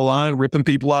people out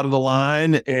of the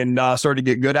line and started to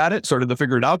get good at it, started to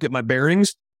figure it out, get my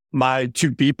bearings. My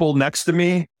 2 people next to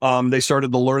me, they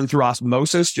started to learn through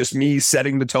osmosis, just me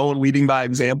setting the tone, leading by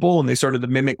example, and they started to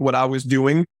mimic what I was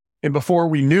doing. And before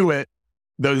we knew it,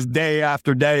 those day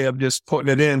after day of just putting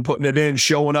it in,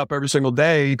 showing up every single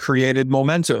day created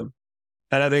momentum.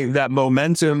 And I think that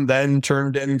momentum then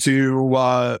turned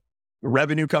into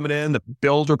revenue coming in, the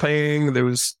bills were paying, there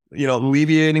was,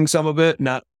 alleviating some of it,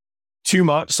 not too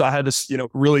much. So I had to,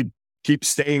 really keep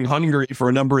staying hungry for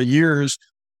a number of years.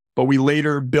 But we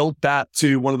later built that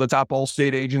to one of the top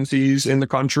Allstate agencies in the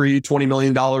country, $20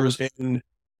 million in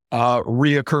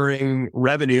reoccurring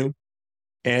revenue.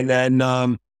 And then,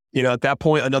 at that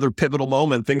point, another pivotal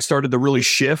moment, things started to really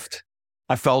shift.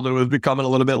 I felt it was becoming a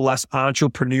little bit less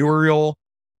entrepreneurial,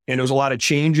 and there was a lot of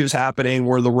changes happening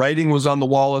where the writing was on the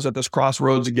wall. I was at this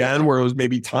crossroads again, where it was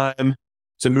maybe time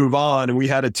to move on. And we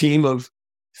had a team of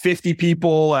 50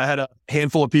 people. I had a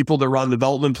handful of people that run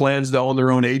development plans to own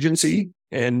their own agency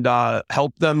and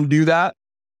help them do that.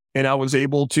 And I was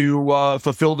able to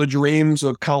fulfill the dreams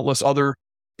of countless other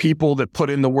people that put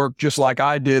in the work just like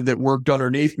I did, that worked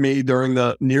underneath me during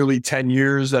the nearly 10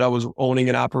 years that I was owning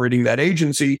and operating that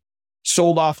agency.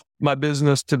 Sold off my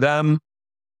business to them,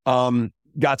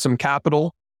 got some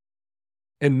capital.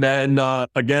 And then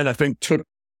again, I think took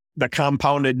the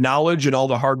compounded knowledge and all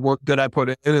the hard work that I put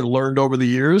in and learned over the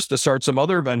years to start some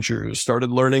other ventures, started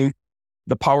learning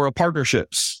the power of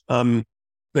partnerships.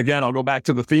 Again, I'll go back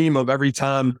to the theme of every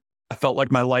time I felt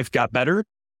like my life got better,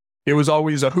 it was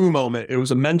always a who moment. It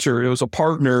was a mentor. It was a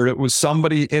partner. It was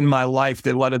somebody in my life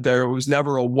that led it there. It was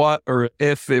never a what or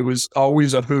if, it was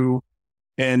always a who.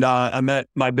 And I met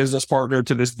my business partner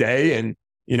to this day. And,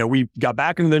 we got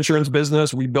back into the insurance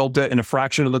business. We built it in a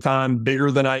fraction of the time,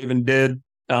 bigger than I even did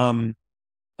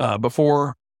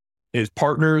before as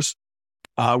partners.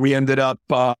 We ended up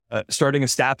starting a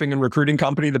staffing and recruiting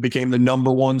company that became the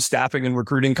 #1 staffing and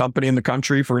recruiting company in the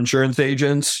country for insurance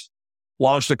agents.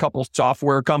 Launched a couple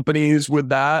software companies with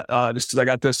that, just because I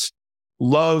got this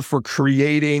love for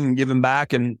creating and giving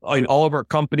back. And all of our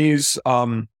companies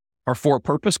are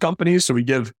for-purpose companies. So we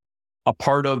give a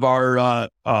part of our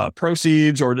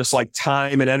proceeds or just like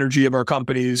time and energy of our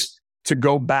companies to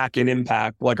go back and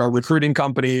impact. Like our recruiting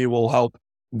company will help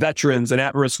veterans and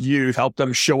at-risk youth, help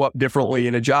them show up differently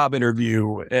in a job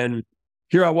interview. And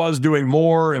here I was doing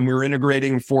more, and we were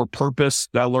integrating for purpose.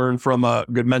 I learned from a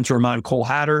good mentor of mine, Cole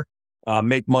Hatter,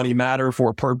 Make Money Matter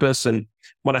for Purpose. And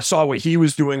when I saw what he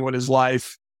was doing with his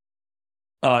life,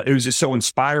 it was just so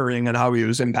inspiring and how he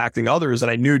was impacting others.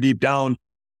 And I knew deep down,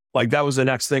 like that was the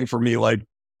next thing for me. Like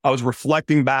I was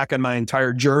reflecting back on my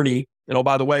entire journey. And oh,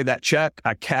 by the way, that check,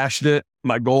 I cashed it.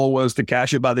 My goal was to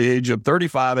cash it by the age of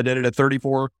 35. I did it at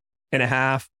 34 and a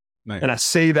half. Nice. And I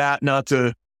say that not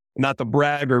to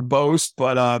brag or boast,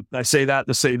 but I say that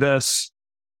to say this.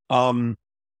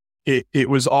 It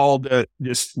was all the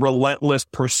just relentless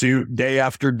pursuit, day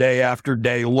after day after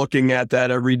day, looking at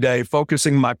that every day,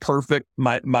 focusing my purpose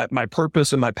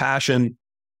and my passion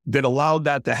that allowed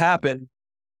that to happen,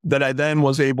 that I then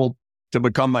was able to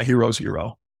become my hero's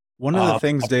hero. One of the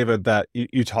things, David, that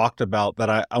you talked about that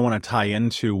I want to tie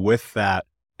into with that,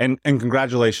 and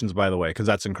congratulations, by the way, because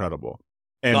that's incredible.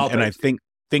 And I think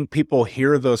people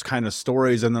hear those kind of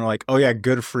stories and they're like, oh yeah,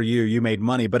 good for you. You made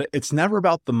money, but it's never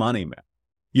about the money, man.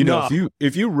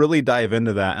 If you really dive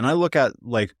into that, and I look at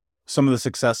like some of the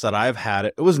success that I've had,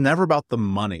 it was never about the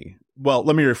money. Well,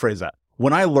 let me rephrase that.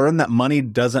 When I learned that money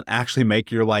doesn't actually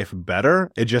make your life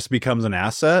better, it just becomes an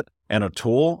asset and a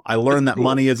tool. I learned that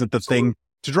money isn't the thing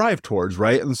to drive towards,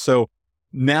 right? And so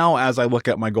now as I look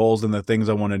at my goals and the things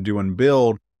I want to do and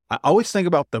build, I always think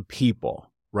about the people,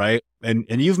 right? And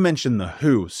you've mentioned the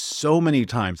who so many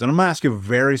times. And I'm going to ask you a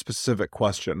very specific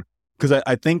question, because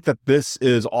I think that this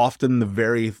is often the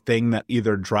very thing that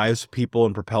either drives people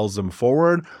and propels them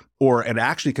forward, or it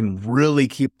actually can really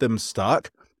keep them stuck.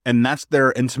 And that's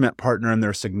their intimate partner and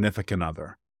their significant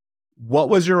other. What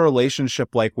was your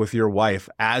relationship like with your wife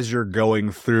as you're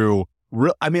going through?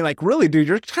 Really, dude,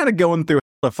 you're kind of going through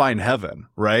to find heaven,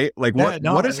 right? Like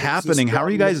what is happening? How are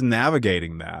you guys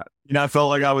navigating that? I felt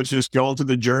like I was just going through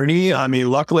the journey. I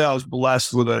mean, luckily I was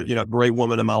blessed with a great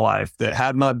woman in my life that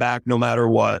had my back no matter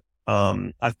what.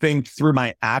 I think through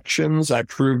my actions, I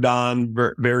proved on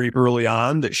very early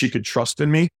on that she could trust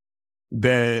in me,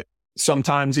 that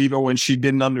sometimes even when she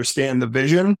didn't understand the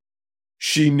vision,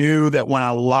 she knew that when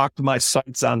I locked my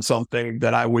sights on something,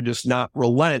 that I would just not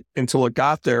relent until it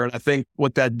got there. And I think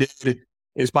what that did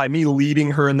is by me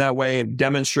leading her in that way and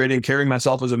demonstrating, carrying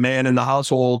myself as a man in the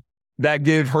household, that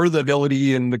gave her the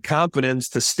ability and the confidence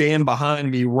to stand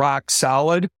behind me rock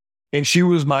solid. And she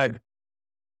was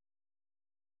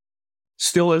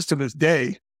still is to this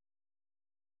day,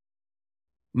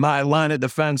 my line of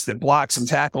defense that blocks and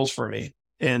tackles for me.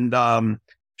 And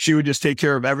she would just take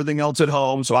care of everything else at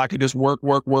home, so I could just work.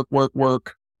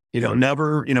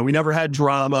 Never, we never had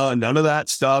drama and none of that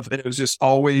stuff. And it was just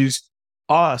always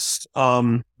us.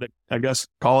 I guess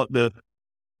call it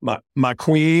my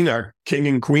queen or king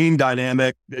and queen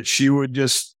dynamic, that she would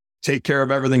just take care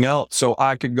of everything else so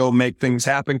I could go make things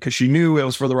happen, because she knew it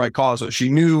was for the right cause. So she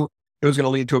knew it was going to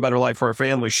lead to a better life for our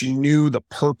family. She knew the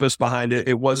purpose behind it.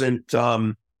 It wasn't,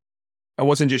 I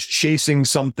wasn't just chasing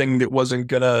something that wasn't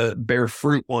going to bear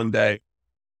fruit one day.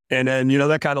 And then,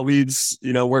 that kind of leads,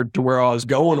 where I was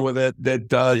going with it,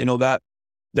 that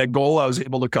that goal, I was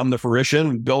able to come to fruition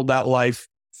and build that life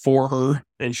for her.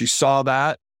 And she saw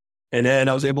that. And then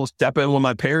I was able to step in with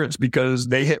my parents because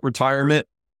they hit retirement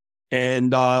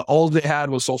and all they had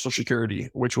was Social Security,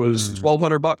 which was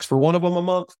 $1,200 for one of them a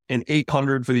month and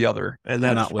 $800 for the other. And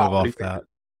then not live off that.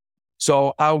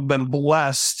 So I've been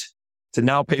blessed to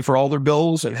now pay for all their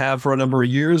bills and have for a number of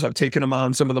years. I've taken them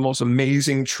on some of the most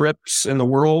amazing trips in the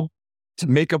world to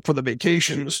make up for the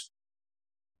vacations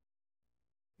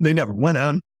they never went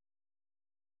on.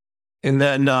 And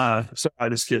then, so I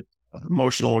just get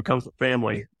emotional when it comes to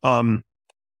family.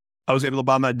 I was able to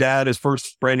buy my dad his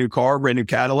first brand new car, brand new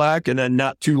Cadillac. And then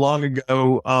not too long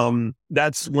ago,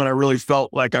 that's when I really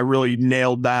felt like I really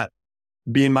nailed that,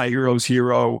 being my hero's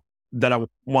hero, that I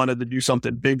wanted to do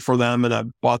something big for them. And I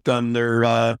bought them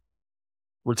their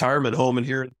retirement home in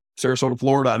here in Sarasota,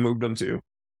 Florida. I moved them to.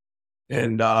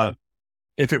 And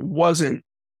if it wasn't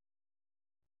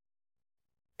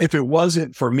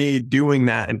for me doing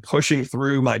that and pushing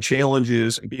through my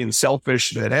challenges and being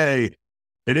selfish that, hey,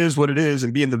 it is what it is,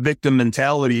 and being the victim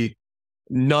mentality,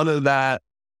 none of that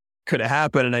could have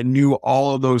happened. And I knew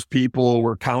all of those people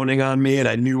were counting on me, and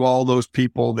I knew all those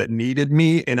people that needed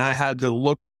me. And I had to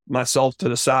look myself to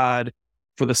the side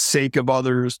for the sake of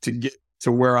others to get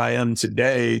to where I am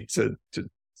today, to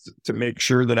make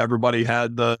sure that everybody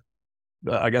had the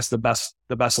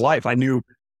best life.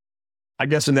 I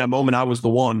guess in that moment, I was the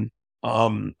one.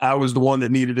 I was the one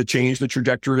that needed to change the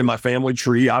trajectory in my family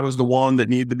tree. I was the one that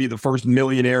needed to be the first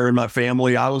millionaire in my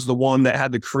family. I was the one that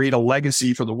had to create a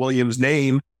legacy for the Williams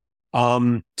name,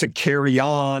 to carry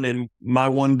on. And my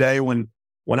one day when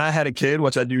I had a kid,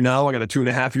 which I do now, I got a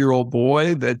 2.5-year-old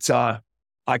boy, that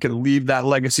I could leave that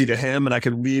legacy to him, and I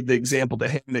could leave the example to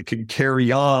him that could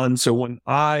carry on. So when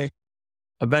I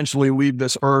eventually leave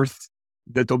this earth,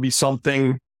 that there'll be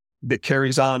something that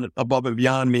carries on above and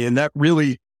beyond me. And that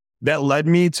led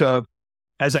me to,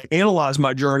 as I analyzed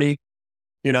my journey,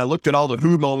 I looked at all the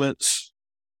who moments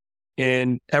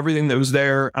and everything that was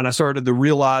there. And I started to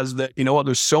realize that,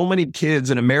 there's so many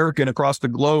kids in America and across the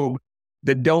globe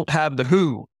that don't have the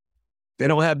who. They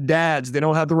don't have dads. They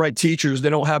don't have the right teachers.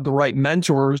 They don't have the right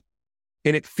mentors.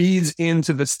 And it feeds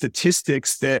into the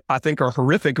statistics that I think are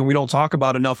horrific and we don't talk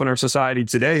about enough in our society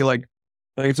today. Like,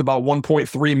 I think it's about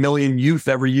 1.3 million youth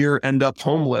every year end up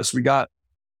homeless. We got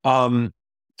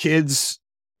kids,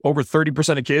 over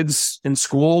 30% of kids in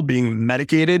school being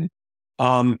medicated.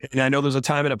 And I know there's a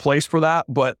time and a place for that,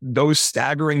 but those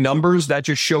staggering numbers, that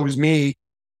just shows me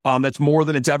that's more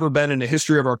than it's ever been in the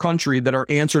history of our country, that our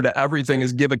answer to everything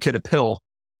is give a kid a pill.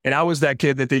 And I was that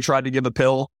kid that they tried to give a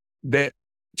pill that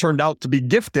turned out to be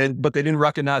gifted, but they didn't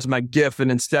recognize my gift.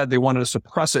 And instead they wanted to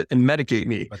suppress it and medicate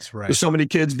me. That's right. There's so many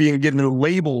kids being given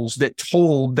labels that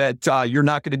told that you're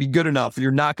not going to be good enough.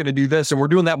 You're not going to do this. And we're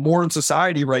doing that more in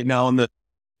society right now in the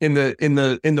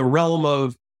realm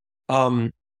of,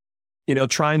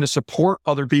 trying to support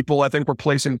other people. I think we're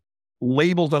placing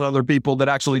labels on other people that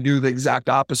actually do the exact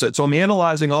opposite. So I'm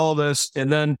analyzing all this. And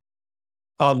then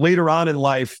later on in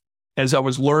life, as I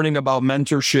was learning about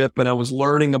mentorship and I was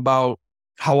learning about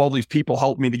how all these people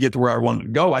helped me to get to where I wanted to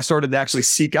go, I started to actually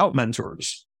seek out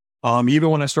mentors. Even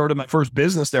when I started my first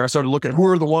business there, I started looking at who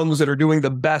are the ones that are doing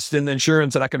the best in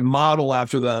insurance that I can model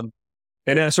after them.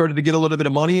 And then I started to get a little bit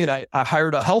of money, and I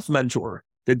hired a health mentor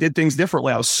that did things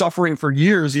differently. I was suffering for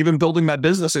years, even building my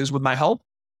businesses with my health.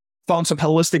 Found some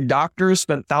holistic doctors,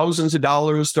 spent thousands of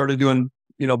dollars, started doing,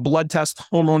 blood tests,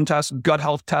 hormone tests, gut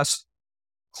health tests,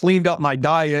 cleaned up my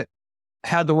diet,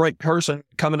 had the right person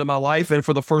come into my life. And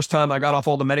for the first time, I got off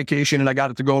all the medication and I got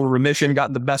it to go in remission,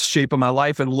 got in the best shape of my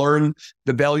life, and learned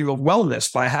the value of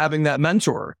wellness by having that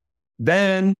mentor.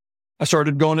 Then I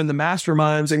started going into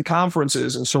masterminds and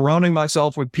conferences and surrounding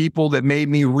myself with people that made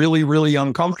me really, really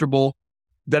uncomfortable,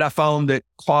 that I found that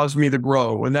caused me to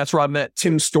grow. And that's where I met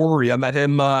Tim Story. I met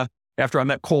him after I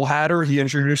met Cole Hatter. He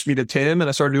introduced me to Tim, and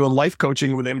I started doing life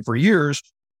coaching with him for years.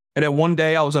 And then one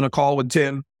day I was on a call with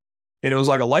Tim, and it was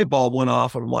like a light bulb went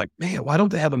off. And I'm like, man, why don't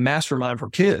they have a mastermind for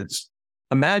kids?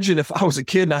 Imagine if I was a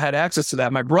kid and I had access to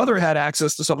that. My brother had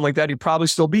access to something like that. He'd probably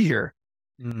still be here.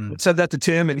 I said that to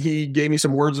Tim, and he gave me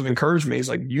some words of encouragement. He's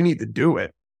like, you need to do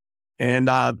it. And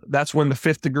that's when the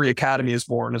Fifth Degree Academy is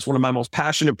born. It's one of my most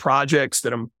passionate projects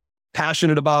that I'm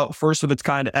passionate about. First of its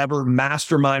kind ever,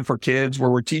 mastermind for kids, where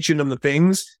we're teaching them the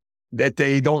things that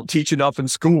they don't teach enough in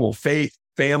school: faith,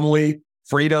 family,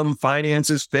 freedom,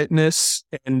 finances, fitness.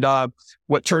 And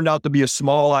what turned out to be a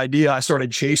small idea, I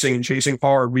started chasing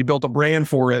hard. We built a brand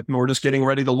for it, and we're just getting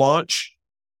ready to launch.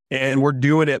 And we're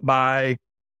doing it by,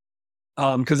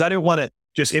 because I didn't want to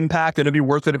just impact, and it'd be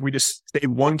worth it if we just stayed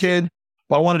one kid,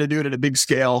 but I wanted to do it at a big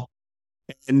scale.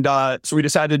 And so we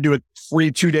decided to do a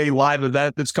free 2-day live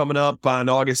event that's coming up on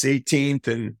August 18th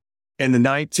and the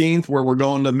 19th, where we're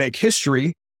going to make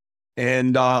history.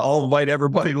 And I'll invite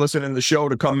everybody listening to the show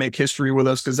to come make history with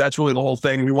us, because that's really the whole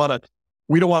thing. We're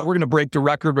going to break the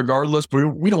record regardless,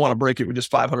 but we don't want to break it with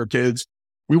just 500 kids.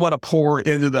 We want to pour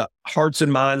into the hearts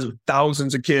and minds of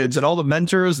thousands of kids, and all the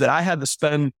mentors that I had to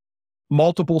spend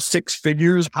multiple 6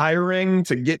 figures hiring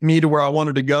to get me to where I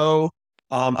wanted to go.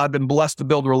 I've been blessed to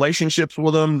build relationships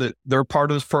with them, that they're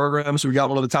part of this program. So we got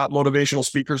one of the top motivational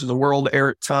speakers in the world,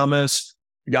 Eric Thomas.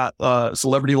 We got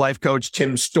celebrity life coach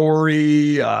Tim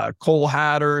Story, Cole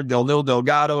Hatter, Del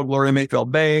Delgado, Gloria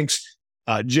Mayfield Banks,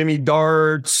 Jimmy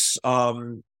Darts,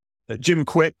 Jim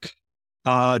Quick,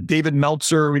 David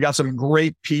Meltzer. We got some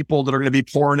great people that are going to be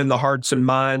pouring in the hearts and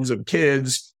minds of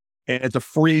kids. And it's a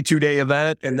free 2-day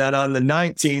event. And then on the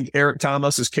 19th, Eric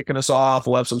Thomas is kicking us off.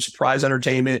 We'll have some surprise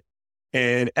entertainment.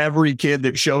 And every kid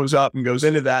that shows up and goes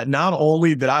into that, not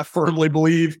only that I firmly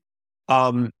believe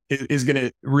is going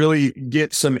to really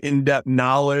get some in-depth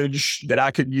knowledge that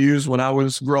I could use when I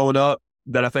was growing up,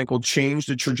 that I think will change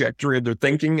the trajectory of their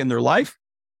thinking and their life.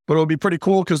 But it'll be pretty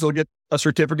cool because they'll get a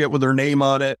certificate with their name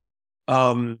on it,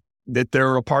 that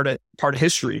they're a part of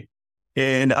history.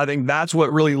 And I think that's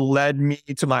what really led me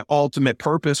to my ultimate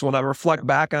purpose when I reflect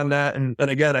back on that. And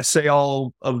again, I say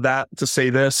all of that to say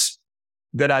this,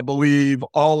 that I believe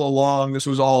all along, this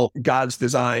was all God's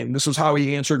design. This was how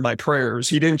he answered my prayers.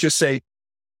 He didn't just say,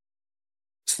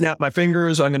 snap my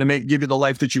fingers, I'm going to give you the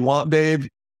life that you want, babe.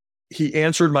 He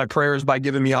answered my prayers by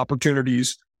giving me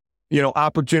opportunities,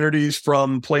 opportunities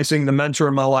from placing the mentor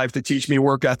in my life to teach me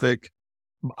work ethic,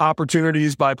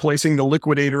 opportunities by placing the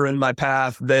liquidator in my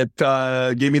path that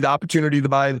gave me the opportunity to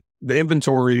buy the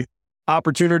inventory,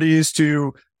 opportunities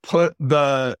to put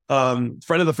the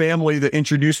friend of the family that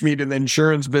introduced me to the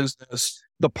insurance business,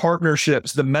 the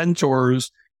partnerships, the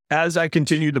mentors. As I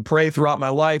continued to pray throughout my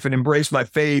life and embrace my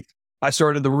faith, I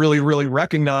started to really, really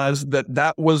recognize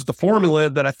that was the formula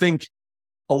that I think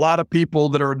a lot of people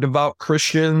that are devout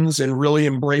Christians and really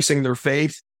embracing their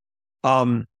faith,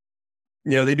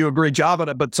 they do a great job at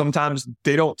it, but sometimes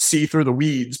they don't see through the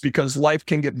weeds because life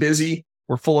can get busy.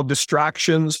 We're full of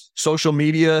distractions, social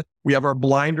media. We have our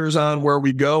blinders on where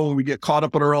we go, and we get caught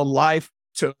up in our own life.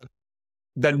 To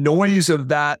the noise of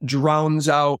that drowns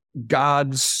out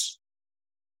God's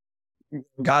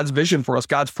vision for us,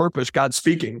 God's purpose, God's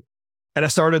speaking. And I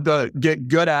started to get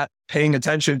good at paying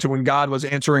attention to when God was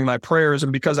answering my prayers.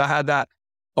 And because I had that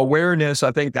awareness,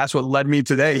 I think that's what led me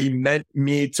today. He meant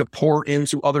me to pour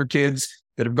into other kids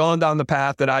that have gone down the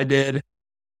path that I did,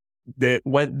 that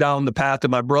went down the path that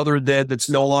my brother did, that's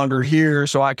no longer here,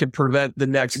 so I could prevent the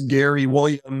next Gary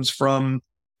Williams from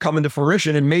coming to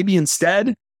fruition. And maybe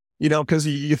instead, because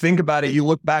you think about it, you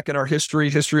look back at our history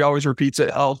always repeats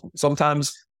itself.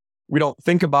 Sometimes we don't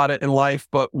think about it in life,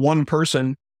 but one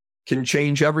person can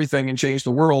change everything and change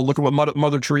the world. Look at what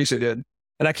Mother Teresa did.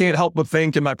 And I can't help but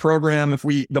think in my program,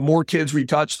 the more kids we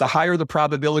touch, the higher the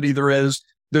probability there's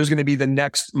going to be the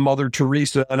next Mother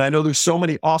Teresa. And I know there's so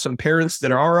many awesome parents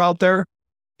that are out there.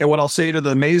 And what I'll say to the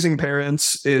amazing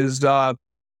parents is, there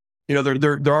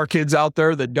are kids out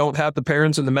there that don't have the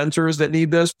parents and the mentors that need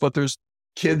this, but there's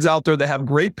kids out there that have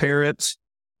great parents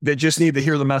that just need to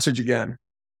hear the message again.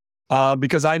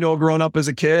 Because I know growing up as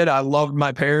a kid, I loved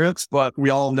my parents, but we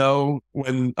all know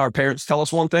when our parents tell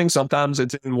us one thing, sometimes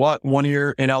it's in one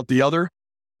ear and out the other.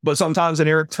 But sometimes an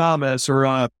Eric Thomas or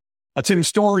a Tim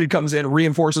Story comes in and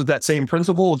reinforces that same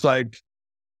principle. It's like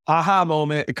aha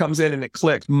moment. It comes in and it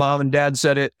clicks. Mom and dad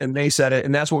said it and they said it.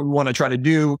 And that's what we want to try to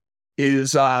do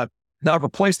is not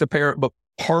replace the parent, but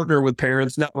partner with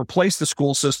parents, not replace the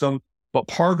school system, but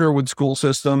partner with school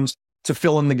systems to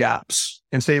fill in the gaps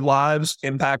and save lives,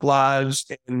 impact lives,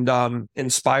 and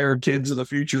inspire kids of the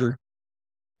future.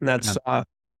 And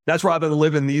that's where I've been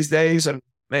living these days. And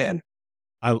man,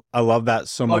 I love that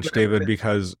so much, David,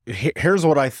 because here's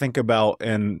what I think about,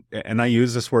 and I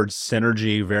use this word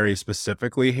synergy very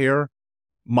specifically here.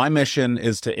 My mission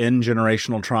is to end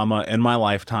generational trauma in my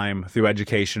lifetime through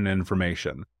education and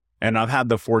information. And I've had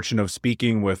the fortune of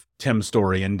speaking with Tim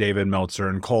Story and David Meltzer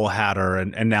and Cole Hatter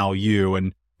and now you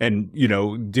and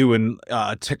doing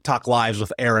TikTok lives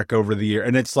with Eric over the year.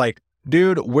 And it's like,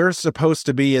 dude, we're supposed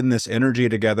to be in this energy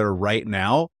together right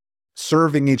now,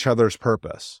 serving each other's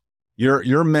purpose.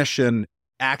 Your mission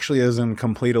actually is in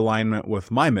complete alignment with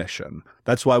my mission.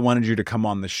 That's why I wanted you to come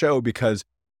on the show, because,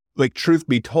 like, truth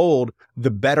be told,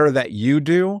 the better that you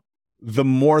do, the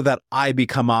more that I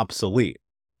become obsolete.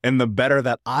 And the better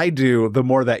that I do, the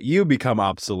more that you become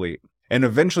obsolete. And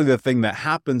eventually the thing that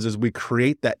happens is we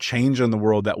create that change in the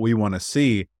world that we want to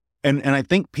see. And I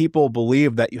think people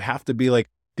believe that you have to be like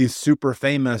these super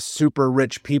famous, super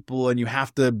rich people and you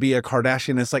have to be a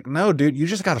Kardashian. It's like, no, dude, you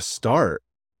just got to start.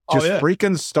 Just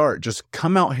freaking start. Just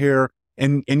come out here.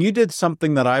 And you did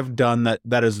something that I've done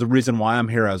that is the reason why I'm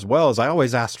here as well, is I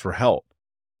always asked for help.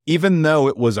 Even though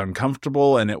it was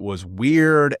uncomfortable and it was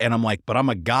weird. And I'm like, but I'm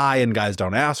a guy and guys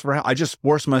don't ask for help. I just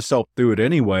forced myself through it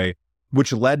anyway,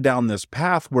 which led down this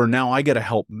path where now I get to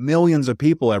help millions of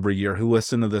people every year who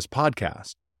listen to this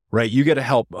podcast, right? You get to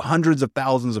help hundreds of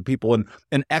thousands of people and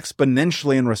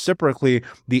exponentially and reciprocally,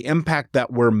 the impact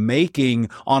that we're making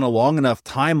on a long enough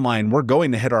timeline, we're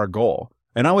going to hit our goal.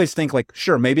 And I always think like,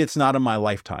 sure, maybe it's not in my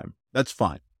lifetime. That's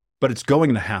fine, but it's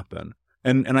going to happen.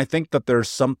 And I think that there's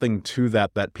something to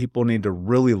that people need to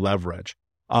really leverage.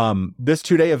 This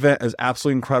 2-day event is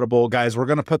absolutely incredible. Guys, we're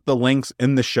going to put the links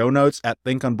in the show notes at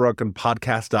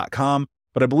thinkunbrokenpodcast.com,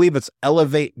 but I believe it's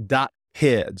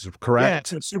elevate.kids,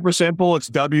 correct? Yeah, it's super simple. It's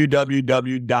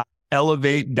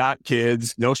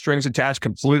www.elevate.kids. No strings attached,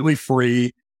 completely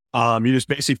free. You just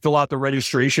basically fill out the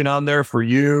registration on there for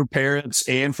you, parents,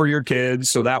 and for your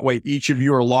kids. So that way each of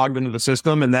you are logged into the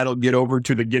system and that'll get over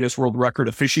to the Guinness World Record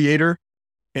officiator.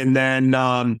 And then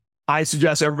I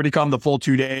suggest everybody come the full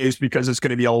 2 days because it's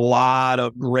going to be a lot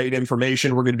of great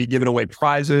information. We're going to be giving away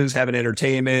prizes, having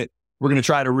entertainment. We're going to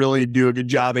try to really do a good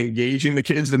job engaging the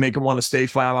kids to make them want to stay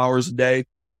 5 hours a day.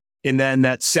 And then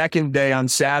that second day on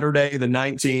Saturday, the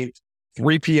 19th,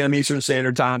 3 p.m. Eastern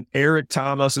Standard Time, Eric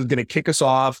Thomas is going to kick us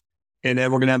off. And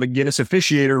then we're going to have a Guinness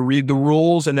officiator read the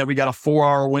rules. And then we got a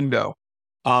 4-hour window.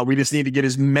 We just need to get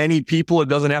as many people. It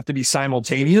doesn't have to be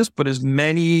simultaneous, but as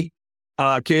many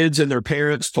kids and their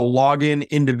parents to log in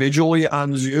individually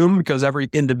on Zoom, because every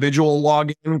individual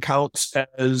login counts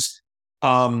as,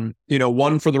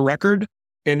 one for the record.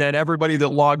 And then everybody that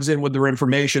logs in with their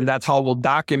information, that's how we'll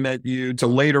document you to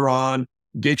later on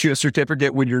get you a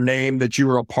certificate with your name that you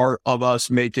were a part of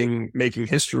us making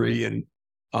history. And,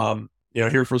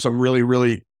 here for some really,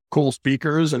 really cool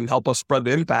speakers and help us spread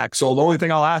the impact. So the only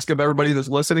thing I'll ask of everybody that's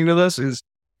listening to this is,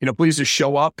 please just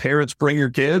show up. Parents, bring your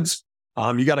kids.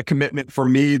 You got a commitment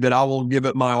from me that I will give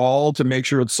it my all to make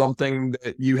sure it's something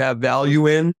that you have value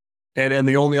in. And then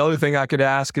the only other thing I could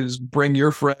ask is bring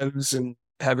your friends and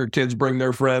have your kids bring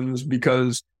their friends,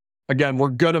 because again, we're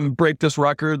going to break this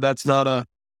record. That's not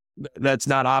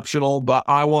optional, but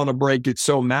I want to break it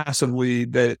so massively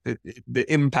that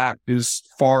the impact is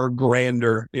far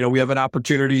grander. We have an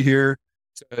opportunity here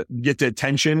to get the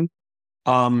attention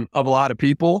of a lot of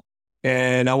people.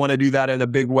 And I want to do that in a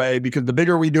big way, because the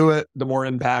bigger we do it, the more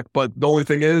impact. But the only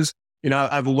thing is,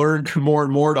 I've learned more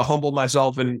and more to humble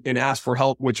myself and ask for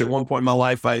help, which at one point in my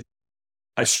life, I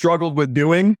struggled with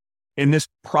doing. In this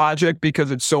project,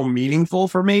 because it's so meaningful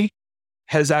for me,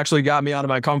 has actually got me out of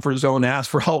my comfort zone to ask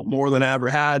for help more than I ever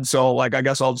had. So I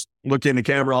guess I'll just look in the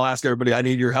camera. I'll ask everybody, I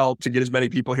need your help to get as many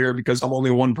people here, because I'm only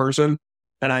one person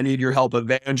and I need your help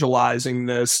evangelizing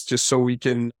this, just so we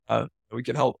can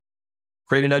help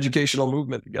create an educational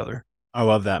movement together. I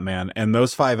love that, man. And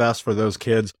those 5S for those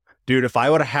kids, dude, if I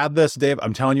would have had this, Dave,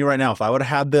 I'm telling you right now, if I would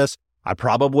have had this, I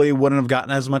probably wouldn't have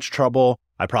gotten as much trouble.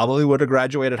 I probably would have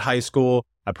graduated high school.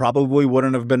 I probably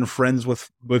wouldn't have been friends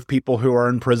with people who are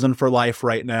in prison for life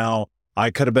right now. I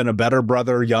could have been a better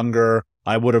brother, younger.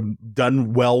 I would have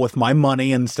done well with my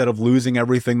money instead of losing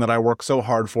everything that I worked so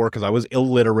hard for because I was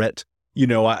illiterate.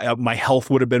 My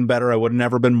health would have been better. I would have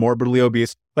never been morbidly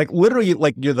obese. Literally,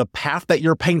 the path that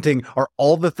you're painting are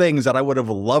all the things that I would have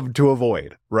loved to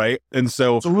avoid, right? And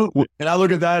so, absolutely. And I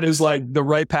look at that as the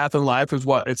right path in life is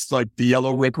what? It's like the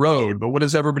yellow brick road. But what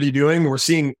is everybody doing? We're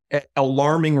seeing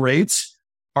alarming rates.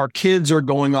 Our kids are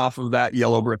going off of that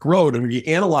yellow brick road, and we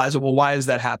analyze it. Well, why is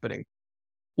that happening?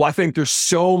 Well, I think there's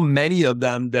so many of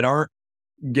them that aren't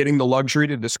getting the luxury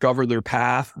to discover their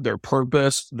path, their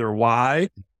purpose, their why.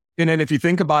 And then if you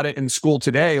think about it in school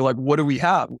today, what do we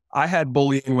have? I had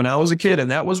bullying when I was a kid,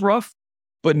 and that was rough.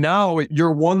 But now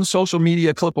you're one social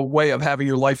media clip away of having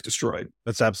your life destroyed.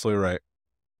 That's absolutely right.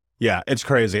 Yeah, it's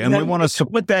crazy. And we want to...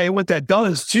 What that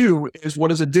does too is, what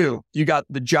does it do? You got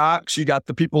the jocks, you got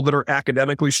the people that are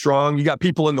academically strong, you got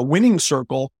people in the winning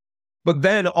circle, but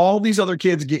then all these other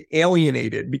kids get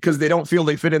alienated because they don't feel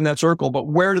they fit in that circle. But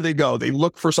where do they go? They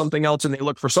look for something else and they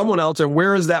look for someone else. And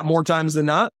where is that more times than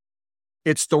not?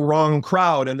 It's the wrong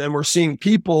crowd. And then we're seeing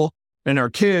people and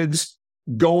our kids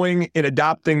going and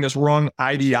adopting this wrong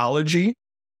ideology.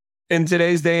 In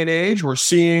today's day and age, we're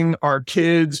seeing our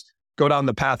kids go down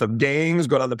the path of gangs,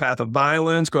 go down the path of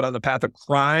violence, go down the path of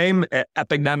crime at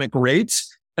epidemic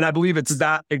rates. And I believe it's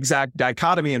that exact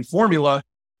dichotomy and formula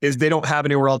is they don't have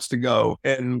anywhere else to go.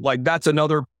 And that's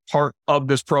another part of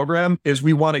this program is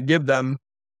we want to give them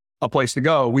a place to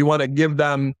go. We want to give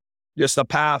them just a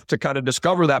path to kind of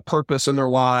discover that purpose in their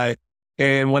life.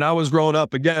 And when I was growing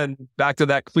up, again, back to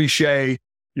that cliche,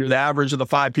 you're the average of the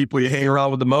 5 people you hang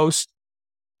around with the most.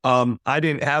 I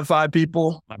didn't have 5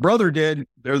 people. My brother did.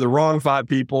 They're the wrong 5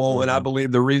 people. And I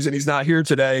believe the reason he's not here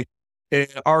today, and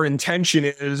our intention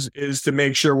is to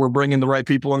make sure we're bringing the right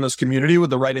people in this community with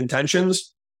the right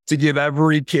intentions to give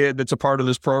every kid that's a part of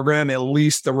this program at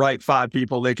least the right 5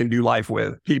 people they can do life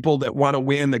with. People that want to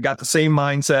win, that got the same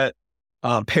mindset,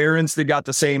 parents that got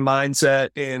the same mindset.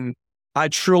 And I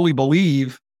truly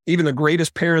believe even the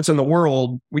greatest parents in the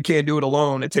world, we can't do it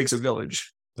alone. It takes a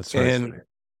village. That's right. And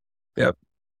yep.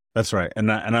 That's right. And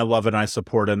I love it and I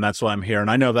support it. And that's why I'm here. And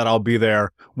I know that I'll be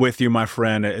there with you, my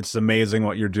friend. It's amazing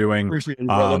what you're doing. Appreciate it,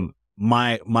 brother.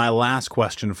 My last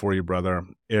question for you, brother,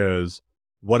 is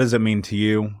what does it mean to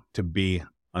you to be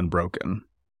unbroken?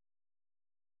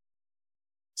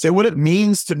 So what it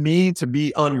means to me to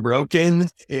be unbroken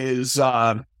is,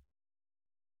 I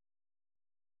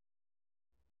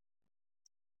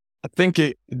think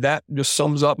that just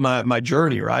sums up my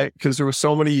journey, right? Because there were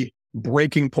so many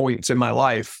breaking points in my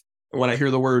life. When I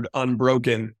hear the word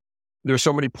unbroken, there's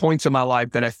so many points in my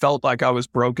life that I felt like I was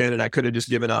broken and I could have just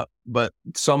given up. But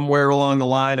somewhere along the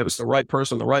line, it was the right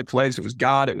person, the right place. It was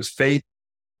God. It was faith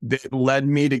that led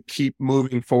me to keep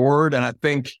moving forward. And I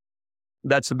think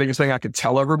that's the biggest thing I could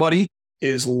tell everybody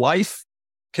is life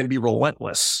can be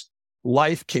relentless.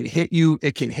 Life can hit you.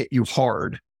 It can hit you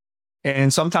hard.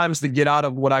 And sometimes to get out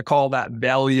of what I call that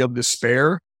valley of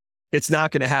despair, it's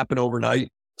not going to happen overnight.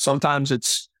 Sometimes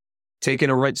it's taking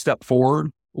a right step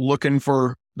forward, looking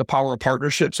for the power of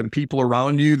partnerships and people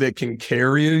around you that can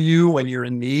carry you when you're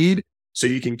in need so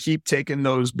you can keep taking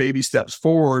those baby steps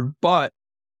forward, but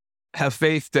have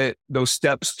faith that those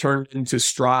steps turn into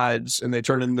strides and they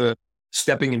turn into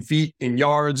stepping in feet, in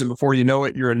yards. And before you know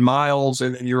it, you're in miles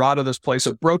and you're out of this place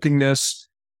of brokenness.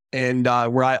 And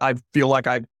where I feel like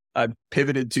I've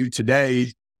pivoted to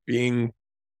today being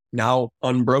now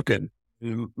unbroken.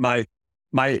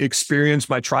 My experience,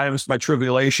 my triumphs, my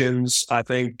tribulations, I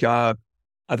think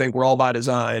we're all by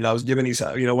design. I was given these,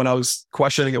 when I was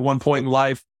questioning at one point in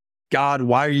life, God,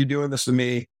 why are you doing this to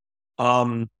me?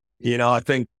 I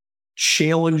think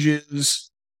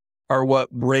challenges are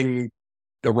what bring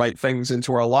the right things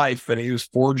into our life. And he was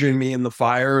forging me in the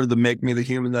fire to make me the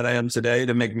human that I am today,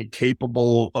 to make me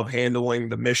capable of handling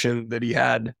the mission that he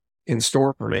had in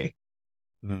store for me.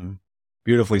 Mm.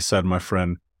 Beautifully said, my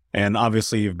friend. And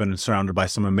obviously you've been surrounded by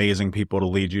some amazing people to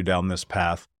lead you down this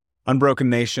path. Unbroken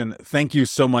Nation, thank you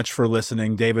so much for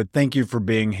listening. David, thank you for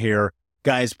being here.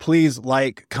 Guys, please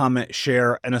like, comment,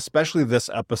 share, and especially this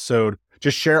episode,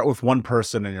 just share it with one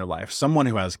person in your life. Someone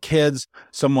who has kids,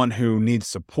 someone who needs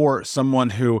support,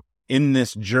 someone who in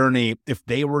this journey, if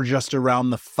they were just around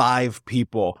the 5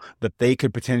 people that they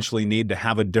could potentially need to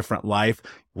have a different life,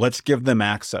 let's give them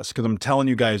access. Because I'm telling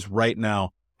you guys right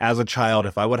now, as a child,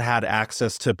 if I would have had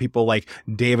access to people like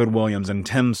David Williams and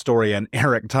Tim Story and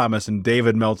Eric Thomas and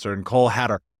David Meltzer and Cole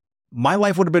Hatter, my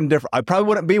life would have been different. I probably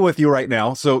wouldn't be with you right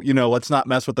now. So, let's not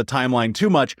mess with the timeline too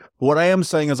much. But what I am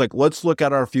saying is let's look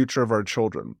at our future of our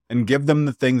children and give them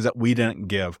the things that we didn't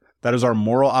give. That is our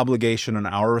moral obligation and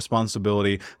our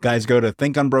responsibility. Guys, go to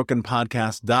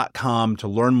thinkunbrokenpodcast.com to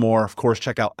learn more. Of course,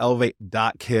 check out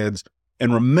elevate.kids.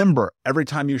 And remember, every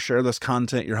time you share this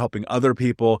content, you're helping other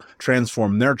people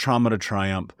transform their trauma to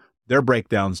triumph, their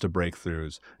breakdowns to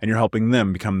breakthroughs, and you're helping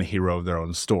them become the hero of their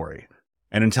own story.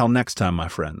 And until next time, my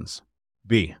friends,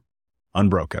 be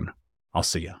unbroken. I'll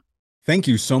see you. Thank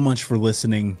you so much for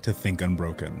listening to Think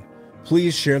Unbroken.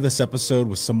 Please share this episode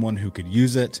with someone who could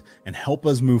use it and help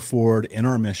us move forward in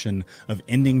our mission of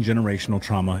ending generational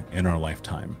trauma in our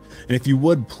lifetime. And if you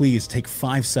would, please take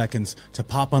 5 seconds to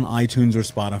pop on iTunes or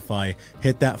Spotify,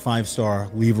 hit that 5-star,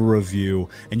 leave a review,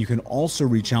 and you can also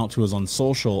reach out to us on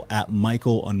social at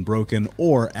Michael Unbroken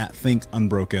or at Think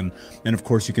Unbroken. And of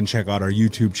course, you can check out our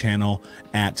YouTube channel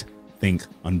at Think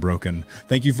Unbroken.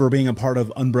 Thank you for being a part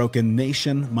of Unbroken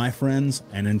Nation, my friends,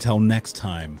 and until next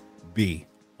time, be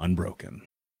unbroken.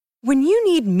 When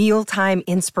you need mealtime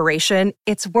inspiration,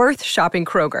 it's worth shopping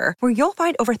Kroger, where you'll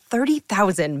find over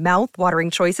 30,000 mouth-watering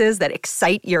choices that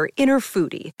excite your inner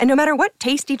foodie. And no matter what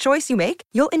tasty choice you make,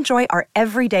 you'll enjoy our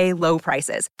everyday low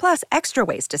prices, plus extra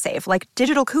ways to save, like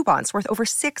digital coupons worth over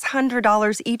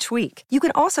 $600 each week. You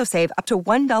can also save up to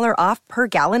 $1 off per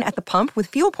gallon at the pump with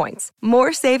fuel points.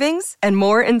 More savings and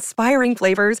more inspiring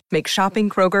flavors make shopping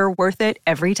Kroger worth it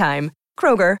every time.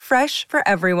 Kroger, fresh for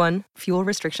everyone. Fuel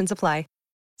restrictions apply.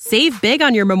 Save big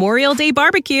on your Memorial Day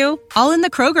barbecue, all in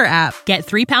the Kroger app. Get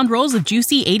 3-pound rolls of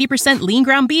juicy 80% lean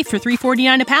ground beef for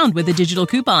 $3.49 a pound with a digital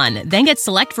coupon. Then get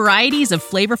select varieties of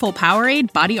flavorful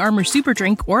Powerade, Body Armor Super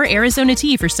Drink, or Arizona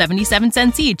tea for 77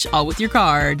 cents each, all with your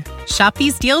card. Shop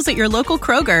these deals at your local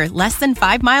Kroger, less than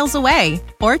 5 miles away.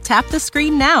 Or tap the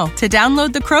screen now to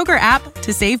download the Kroger app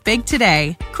to save big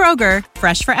today. Kroger,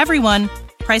 fresh for everyone.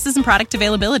 Prices and product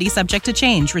availability subject to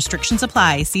change. Restrictions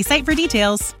apply. See site for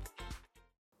details.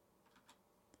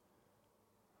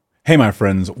 Hey, my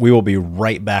friends, we will be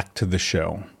right back to the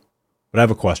show. But I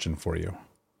have a question for you.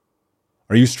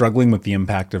 Are you struggling with the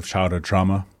impact of childhood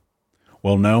trauma?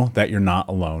 Well, know that you're not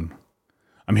alone.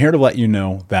 I'm here to let you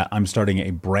know that I'm starting a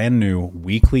brand new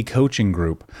weekly coaching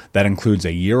group that includes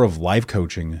a year of live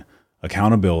coaching,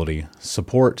 accountability,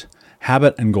 support,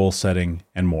 habit and goal setting,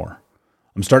 and more.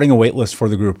 I'm starting a waitlist for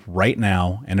the group right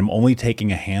now, and I'm only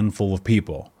taking a handful of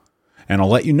people. And I'll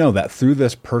let you know that through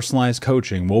this personalized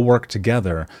coaching, we'll work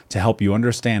together to help you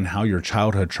understand how your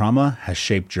childhood trauma has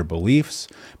shaped your beliefs,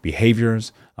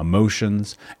 behaviors,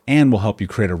 emotions, and will help you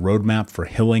create a roadmap for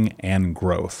healing and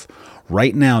growth.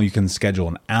 Right now, you can schedule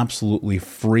an absolutely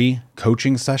free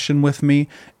coaching session with me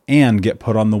and get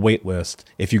put on the wait list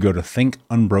if you go to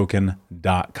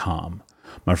thinkunbroken.com.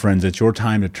 My friends, it's your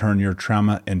time to turn your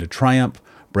trauma into triumph,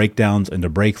 breakdowns into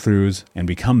breakthroughs, and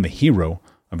become the hero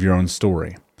of your own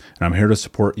story. And I'm here to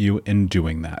support you in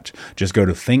doing that. Just go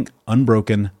to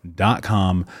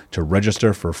thinkunbroken.com to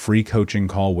register for a free coaching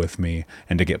call with me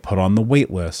and to get put on the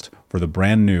wait list for the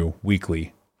brand new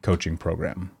weekly coaching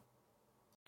program.